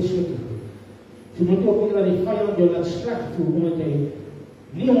oor geestelike goed. Jy moet ook nie dat die vyand jou laat sleg voel, omdat jy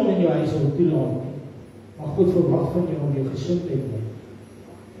nie hom in jou huis wil toelaat nie. Maar God verwag van jou om jou gesindheid te hê.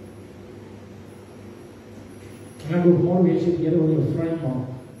 En ek hoef morgen wees, die Here wil jou vry maak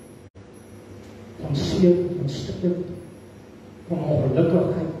van seer, van stikkend, van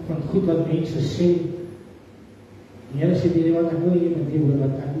ongelukkigheid, van goed wat mense sê. Die Here sê, die wat ek wil jy met die oor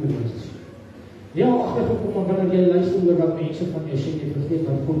wat ek wil is. Ja, agtergekom, maar wanneer jy luister oor wat mense van jou sê, jy vergeet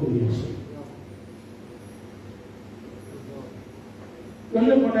wat God wil jou sê.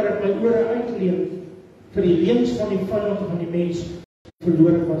 Wanneer ek my ore uitleen vir die leuns van die vyand van die mens,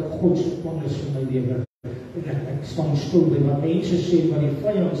 verloor ek wat God se plan is vir my lewe. En ek staan stil by wat mense sê, wat die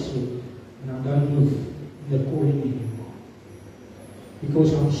vyand sê, and I don't move in the calling anymore.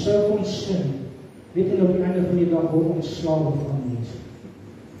 Because I'm so concerned, weet jy op die einde van die dag word ons slawe van mense.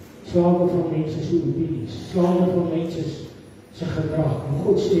 Slawe van mense se opinies, slawe van mense se gedrag. En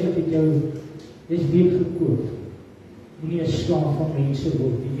God sê, ek het jou, is weer gekoop. Nie 'n slaaf van mense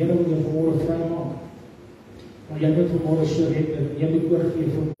word. Die Here wil jou vanmôre vry maak. Maar jy moet vanmôre surrender, jy moet oorgee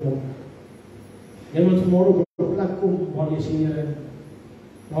vir hom. Jy moet vanmôre op 'n plek kom waar jy sê, Here,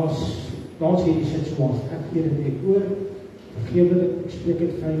 daar's hierdie situasie. Ek gee dit oor. Vergewe dit, ek spreek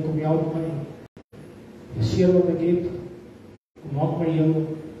dit vry, kom help my. Die seer wat ek het, kom maak my jou,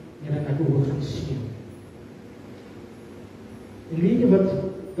 Here, ek wil gaan sien. En weet jy wat,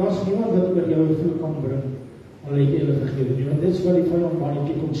 daar's niemand wat oor jou vloek kan bring. Al het jy hulle vergewe nie, want dit is wat die vyand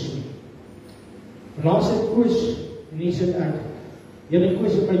baie kom sien. Laat sit Koos, en hier sit ek. Here,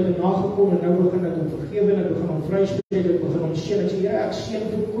 Koos het my te nagekom, en nou begin ek hom vergewe, en ek begin hom vryspreek, ek begin hom seën, ek sê, Here, ek seën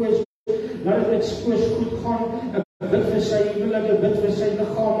vir Koos, laat dit Koos goed gaan, ek bid vir sy huwelik, ek bid vir sy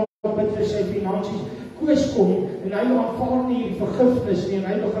liggaam, ek bid vir sy finansies. Koos kom, en hy aanvaar nie die vergifnis nie, en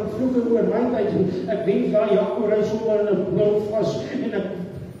hy begin vloeke oor my tyd, ek weet daar, Jaco ry sommer in 'n boom vas, en ek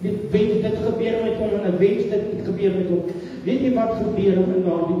weet dit gebeur met hom, en ek weet dit gebeur met hom. Weet jy wat gebeur in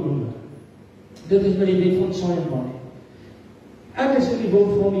daardie oomblik? Dit is met die wet van seën man. Ek is in die wil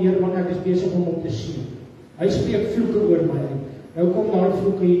van die Here, want ek is besig om hom te sien. Hy spreek vloeke oor my. Nou kom daai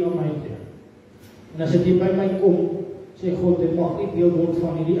vloeke hier na my toe. En as dit hier by my kom, sê God, dit mag nie deel word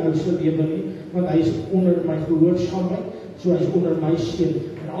van hierdie ou se lewe nie, want hy is onder my gehoorsaamheid, so hy is onder my seën,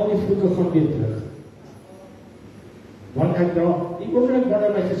 en al die vloeke gaan weer terug. Want ek daar, die oomblik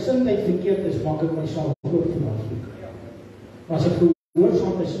wanneer my gesindheid verkeerd is, maak ek myself oor van die vloeke. As ek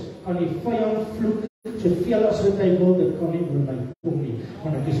gehoorsaam is, kan die vyand vloek, soveel as wat hy wil, dit kan nie oor my kom nie,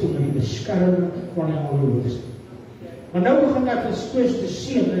 want ek is onder die beskerming van die Allerhoogste. Maar nou begin ek Koos te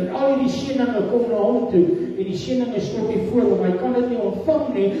seën, en al die seëninge kom na hom toe, en die seëninge stop hier voor hom, hy kan dit nie ontvang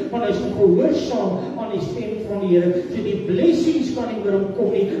nie, want hy is gehoorsaam aan die stem van die Here. So die blessings kan nie oor hom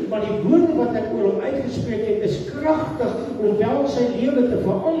kom nie, maar die woorde wat ek oor hom uitgespreek het, is kragtig om wel sy lewe te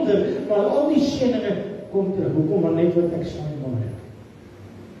verander, maar al die seëninge kom terug. Hoekom? Want net wat ek saam met hom het.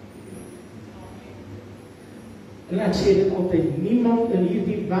 En ek sê dit altyd, niemand in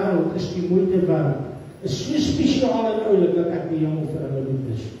hierdie wêreld is die moeite werd. Is so spesiaal en oulik dat ek die hemel vir hulle lief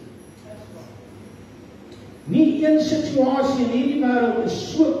is. Nie een situasie in hierdie wêreld is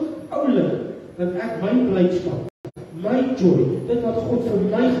so oulik dat ek my blydskap, my joy, dit wat God vir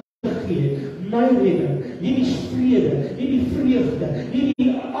my gegee het, my redding, hierdie vrede, hierdie vreugde, hierdie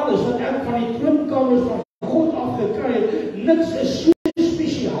alles wat ek van die troonkamers van God afgekry het, niks is so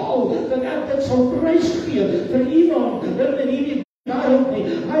spesiaal dat ek dit sal prys gee vir iemand in hierdie wêreld nie.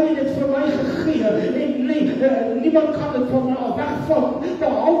 Hy het dit vir my gegee en niemand kan dit van my af wegvat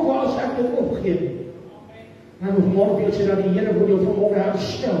behalwe as ek dit opgee nie. Nou vanmorgen wil sê dat die Here wil jou vanmorgen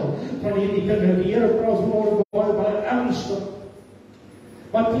herstel van hierdie dinge. Die Here praat vanmorgen baie ernstig.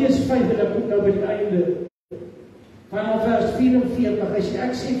 Mattheus 5, en ek moet nou by die einde. Vanaf vers 44, hy sê,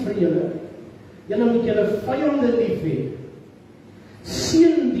 ek sê vir julle, julle moet julle vyande lief hê.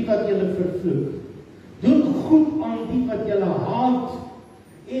 Seën die wat julle vervloek. Doen goed aan die wat julle haat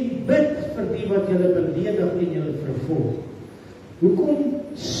en bid vir die wat julle beledig en julle vervolg. Hoekom?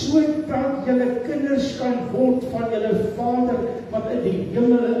 Sodat julle kinders kan word van julle Vader wat in die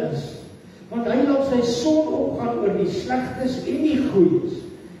hemele is. Want hy laat sy son opgaan oor die slegtes en die goeies.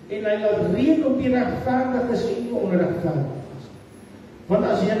 En hy laat reën op die regverdiges en die onregverdiges. Want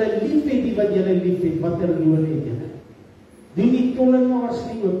as julle lief het die wat julle lief het, watter loon het julle? Doen die tollenaars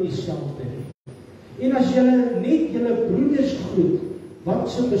nie ook dieselfde nie? En as julle net julle broeders groet, wat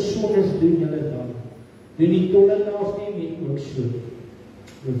so besonders doen julle dan? Doen die tollenaars nie ook so?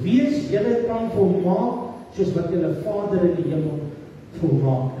 Wees julle dan volmaak, soos wat julle Vader in die hemel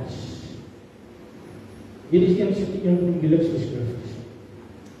volmaak is. Hierdie is een van die moeilikste skriffies.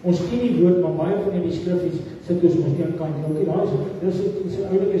 Ons ken die woord, maar baie van die skriffies sit ons nie aan kant. Okay, daar is 'n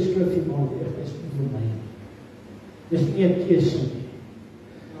oulike skriffie, maar dit is nie vir my. Dis nie 'n keuse nie.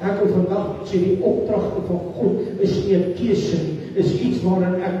 Ek wil vandag sê die opdragte van God is nie 'n keuse nie. Is iets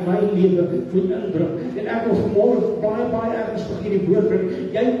waarin ek my lewe moet inbring. En ek wil vanmorgen baie ernstig hierdie woord bring.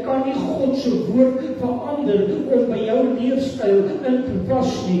 Jy kan nie God se woord verander om by jou leefstyl in te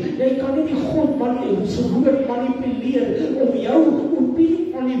pas nie. Jy kan nie die God se woord manipuleer om jou opinie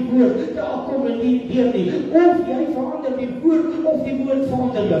van die woord te akkommodeer nie. Of jy verander die woord of die woord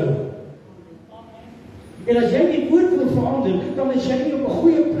verander jou. En as jy die woord wil verander, dan is jy nie op 'n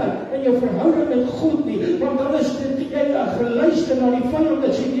goeie plek in jou verhouding met God nie, want dan is dit jy geluister na die vyand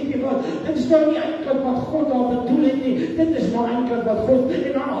en sê nie wat, dit is nou nie eintlik wat God daar bedoel het nie, dit is nou eintlik wat God,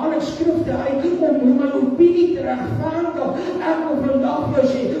 en dan haal ek skrifte uit om hoe my opinie te regverdig. Ek wil vandag jou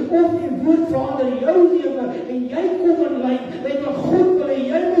sê, of die woord verander jou lewe en jy kom in lyn met wat God wil en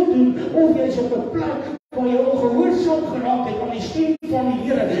jy moet doen, of jy is op 'n plek waar jy ongehoorsaam geraak het aan die stem van die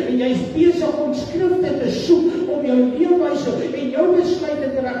Here en jy is besig om skrifte te soek om jou leefwyse en jou besluite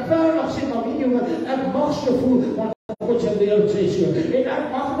te regverdig, sê maar weet jy wat, ek mag so voel, want God se wil sê so, en ek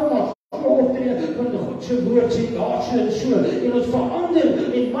mag nou maar optree, want God se woord sê daar so en so, en ons verander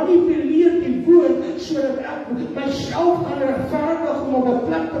en manipuleer die woord, sodat ek myself kan regverdig om op 'n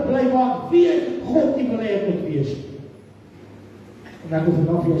plek te bly waar ek weet, God nie wil hê ek moet wees. En ek wil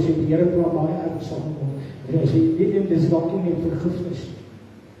vanaf jou sê, die Here praat baie ernstig om. En hy sê, dit is dalk nie meer vergifnis.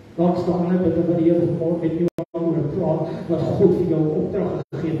 Dalk staan hulle met wat die Here vanmorgen met jou oor praat, wat God vir jou opdrag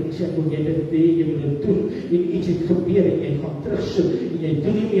gegee het. En sê, moet jy dit hê, jy moet dit doen. En iets het gebeur en jy gaan terugsoek. En jy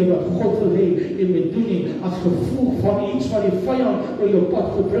doen nie meer wat God wil hê. Jy moet doen nie as gevolg van iets wat die vyand oor jou pad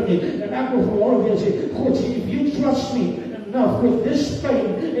gebring het. En ek wil vanmorgen weer sê, God sê, if you trust me enough with this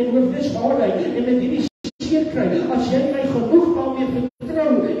pain and with this heartache en met hierdie seer kry, as jy my genoeg daarmee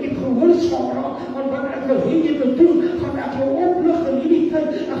vertrou en gehoorsaam raak aan wat ek wil hê jy moet doen, gaan ek jou oplig in hierdie tyd,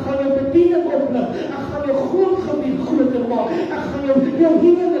 ek gaan jou bediening oplig, ek gaan jou grondgebied groter maak, ek gaan jou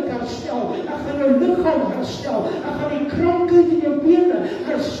huwelik herstel, ek gaan jou liggaam herstel, ek gaan die krankheid in jou bene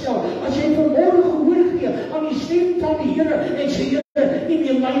herstel. As jy vanmorgen gehoor gee aan die stem van die Here en sê, Here, nie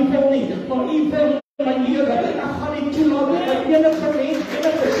meer my wil nie, maar U wil my lewe, ek gaan nie toelaat dat enige mens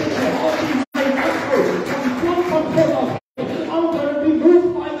enige situasie my weghou van die plan van God af. I'm going to be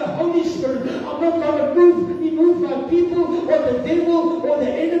moved by the Holy Spirit. I'm not going to be moved by people or the devil or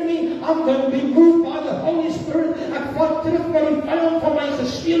the enemy. I'm going to be moved by the Holy Spirit. Ek vat terug wat die vyand van my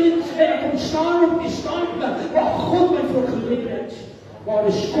gesteel het en ek kom staan op die standplek waar God my voor gered het. God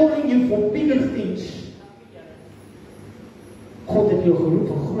is calling you for bigger things. God het jou geroep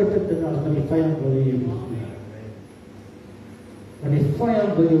vir groter dinge as wat die vyand wil hê jy moet doen. Want die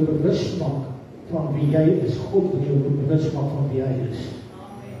vyand wil jou bewus maak van wie jy is. God wil jou bewus maak van wie hy is.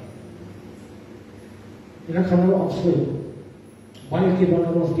 En ek gaan nou afsluit. Baie keer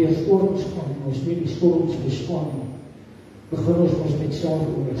wanneer ons deur storms gaan, ons nie die storms bestaan nie, begin ons met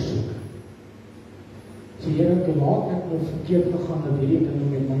selfondersoek. Sê Here, ek laat ek nou verkeerd gegaan dat hierdie dinge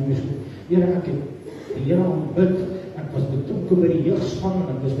met my miskom. Here, ek het die Here aanbid, ek was betrokke by die jeugspan,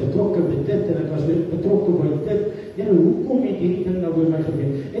 en ek was betrokke by dit, en ek was betrokke by dit. Here, hoekom het hierdie ding nou by my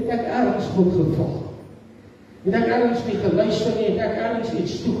gebeur? Het ek ergens God gevolg? Het ek ergens nie geluister nie, het ek ergens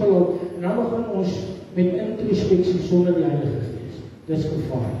iets toegelaat? En nou begin ons met introspeksie sonder die Heilige Gees. Dis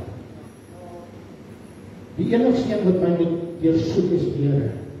gevaarlik. Die enigste een wat my moet deursoek is die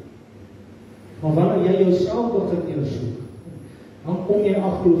Here. Maar wanneer jy jouself begin deursoek, dan kom jy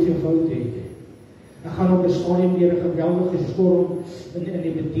agter hoeveel foute het jy. Ek gaan op 'n stadium deur 'n geweldige storm in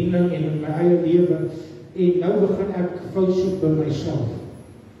die bediening en in my eie lewe, en nou begin ek fout soek by myself.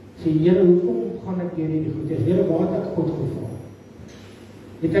 Sê, Here, hoekom gaan ek deur hierdie goed? Here, waar het ek God geval?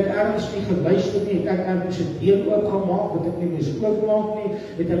 Het ek ergens nie geluister nie, het ek ergens 'n deur oopgemaak wat ek nie moes oopmaak nie,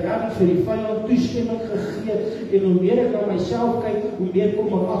 het ek ergens vir die vyand toestemming gegee, en hoe meer ek na myself kyk, hoe meer kom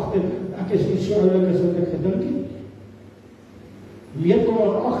ek agter, ek is nie so oulik as wat ek gedink het. Hoe meer kom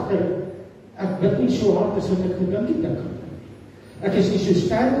ek agter, ek bid nie so hard as wat ek gedink het ek gaan. Ek is nie so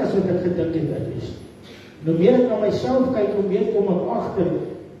sterk as wat ek gedink het ek is. Hoe meer ek na myself kyk, hoe meer kom ek agter,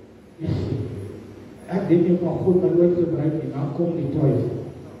 ek weet nie of God my nooit gebruik nie, dan kom die twyfel.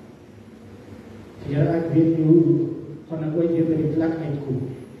 Here, ek weet nie hoe gaan ek ooit weer by die plek uitkom.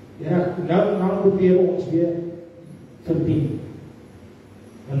 Here, nou probeer ons weer verdien.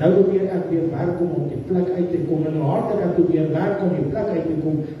 En nou probeer ek weer werk om die plek uit te kom. En hoe harder ek probeer werk om die plek uit te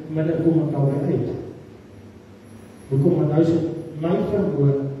kom, minder kom ek nou weer uit. Hoekom? Want nou is het my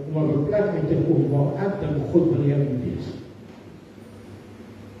verhoor om op 'n plek uit te kom waar ek dink God wil leer moet wees.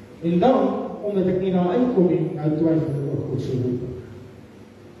 En dan, omdat ek nie daar uitkom nie, nou twyfel ek oor God se roep.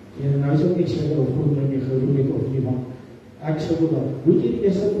 En nou is ook nie seker of God my nie geroep het of nie, want ek sê dat, hoe het jy die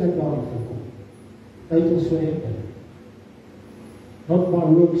eerste plek daarin gekom? Tyd ons surrender. Not by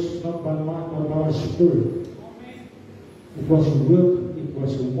works, not by might, but by the Spirit. It was a work, it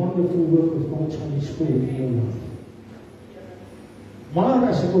was a wonderful work of God's Holy Spirit in your life. Maar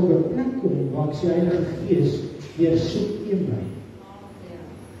as ek op 'n plek kom, waar ek sê Heilige Gees, deursoek U my.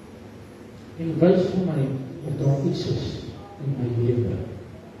 En wys vir my of daar iets is in my lewe.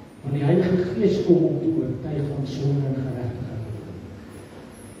 Want die Heilige Gees kom om te oortuig van sonde en geregtigheid.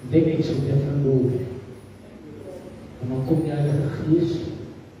 Then it's a different world. En dan kom die Heilige Gees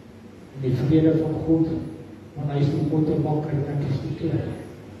en die vrede van God, want hy is die pottenbakker en ek is die klei.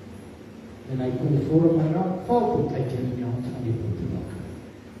 En hy kom voor my na, val tot ek in die hand van die pottenbakker.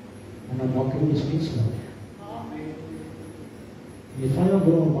 En dan maak hy iets niets nou. En die vyand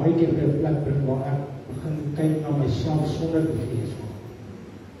wil hom baie keer by 'n plek bring waar ek begin kyk na myself sonder te vrees.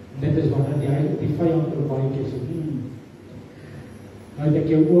 En dit is wanneer die vyand wil baie keer sê, nou het ek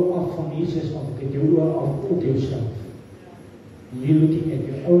jou oor af van Jesus af, ek het jou oor af op jouself. You looking at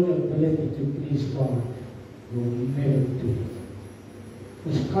your own ability to please God will never do it.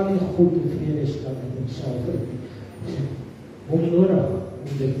 Ons kan nie God tevrede stel met homself uit. Hom nodig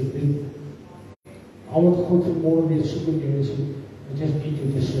om dit te doen. Al wat God vanmorgen weer soek in jou is, I just need you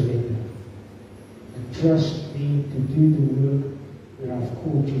to surrender. And trust me to do the work that I've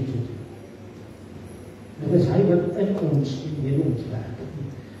called you to do. Dit is hy wat in ons en deur ons werk.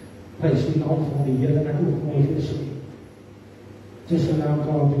 Prys die naam van die Here, en ek ook mooi gesê. Just allow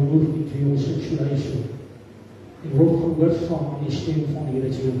God to move into your situation. En word gehoorsaam aan die stem van die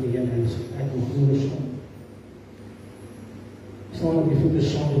Here se beheerings. Ek wil gehoorsaam. Staan op die voete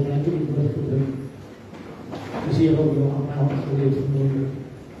saam, en ek het die woord gebring. Dis hier ook jou aan my hand geleef vanmorgen.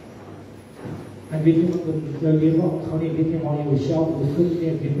 Ek weet nie wat jou lewe gaan nie, ek weet nie waar jy jouself bevind nie,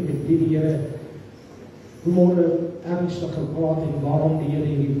 ek weet nie met die Here vanmorgen ernstig gepraat en waarom die Here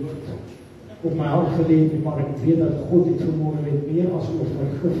hierdie woord op my hart geleef, maar ek weet dat God het vanmorgen met meer as oor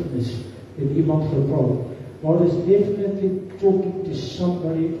vergifnis met iemand gepraat. God is definitely talking to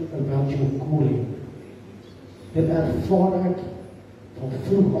somebody about your calling. Dit ervaar ek van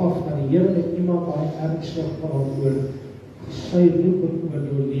vroeg af dat die Here met iemand baie ernstig praat oor sy roeping oor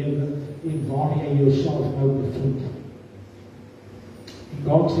jou lewe en waar jy jouself nou bevind. En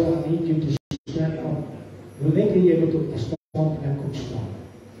God sê, I need you to stand up. Wil net jy moet op die standplek kom staan.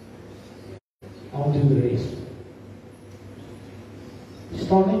 I'll do the rest.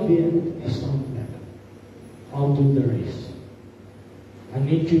 Staan net weer op die standplek. I'll do the rest. I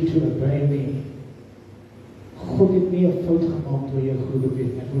need you to obey me. God het nie 'n fout gemaak toe jy geroep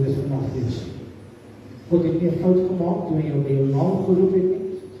het, ek wil dit vanaf weer sê. God het nie 'n fout gemaak toe hy jou by jou naam geroep het nie.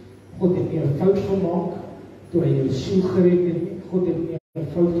 God het nie 'n fout gemaak toe hy jou siel gered het nie. God het nie 'n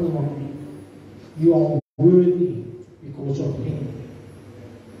fout gemaak nie. You are worthy because of him.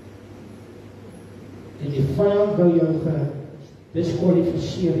 En die vyand wil jou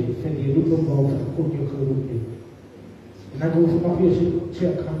diskwalifiseer het vir die roeping waarvoor God jou geroep het. En ek wil vandag sê,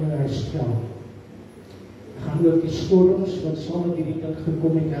 ek gaan jou herstel. Ek gaan ook die storms wat saam met hierdie ding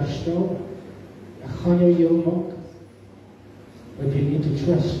gekom het herstel. Ek gaan jou heel maak. But you need to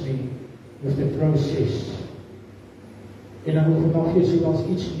trust me with the process. En ek wil vandag sê, as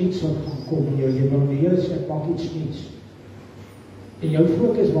iets niets wat gaan kom in jou lewe, die Here sê, ek maak iets niets. En jou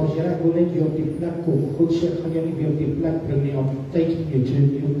fokus was, Here, ek wil net weer op die plek kom. God sê, ek gaan jou nie weer op die plek bring nie, I'm taking you to a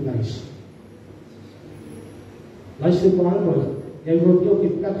new place. Luister baie mooi, jy wil nie op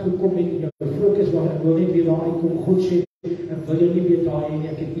die plek gekom en jou fokus was, ek wil net weer daar uitkom. God sê, ek wil jou nie weer daar en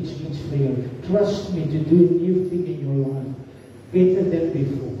ek het iets niets vir jou. Trust me to do a new thing in your life. Better than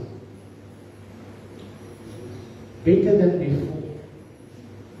before. Beter than before.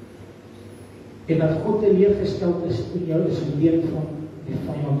 En dat God teleurgesteld is in jou is een leen van die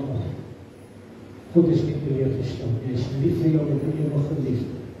vijand af. God is nie teleurgesteld. Hy is lief vir jou en vir jou nog geliefd.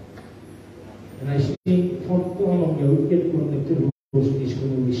 En hy sê van plan om jou eerkoning te roos en die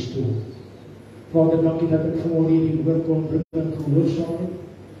skoon die stoel. Vader, dankie dat ek vanmorgen hierdie woord kon bring en gehoorsaam het.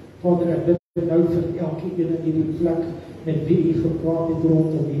 Vader, ek bid nou vir elke een in hierdie plek met wie u gepraat het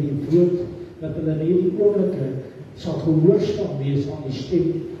rondom hierdie woord, dat hulle in hierdie oomblikke sal gehoorsaam wees aan die stem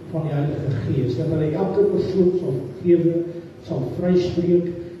van die Heilige Gees, dat hulle elke persoon sal vergewe, sal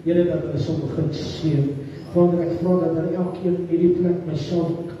vryspreek, Here, dat hulle sal begin seën. Vader, ek vra dat hulle elkeen in hierdie plek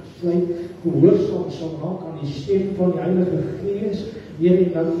myself sluit, gehoorsaam sal maak aan die stem van die Heilige Gees, Here,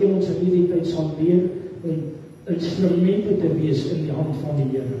 dat U ons in hierdie tyd sal leer om instrumente te wees in die hand van die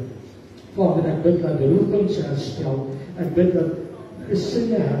Here. Vader, ek bid dat roepings herstel, ek bid dat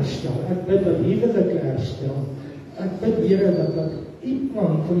gesinne herstel, ek bid dat huwelike herstel, ek bid, Here, dat U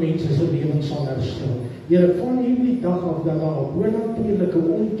plan vir mense se lewens sal herstel. Here, van hierdie dag af, dat daar 'n bonatuurlike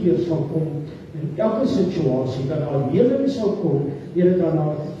omkeer sal kom in elke situasie, dat daar heling sal kom, Here, dat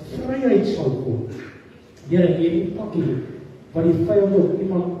daar vryheid sal kom. Here, hierdie pakkie, wat die vyand op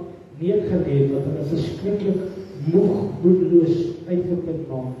iemand neergelê het, wat hulle verskriklik moeg, moedeloos uitgeput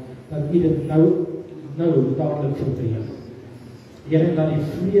maak, dat U dit nou dadelik verbreek. Here, dat die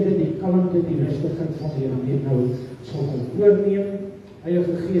vrede, die kalmte, die rustigheid van die Here nou sal kom oorneem,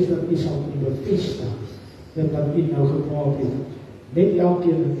 Heilige Gees, dat U sal kom bevestig, dit wat U nou gepraat het, net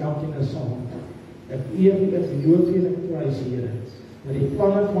elkeen en elkeen is saam. Ek eer U, ek loof U en ek prys Here, dat die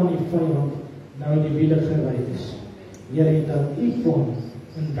planne van die vyand nou in die wiele gery is. Here, dat U plan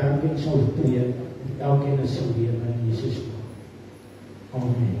in werking sal tree, en elkeen is sal lewe in Jesus naam.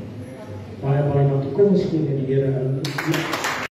 Amen. Baie dankie. Kom ons gee die Here 'n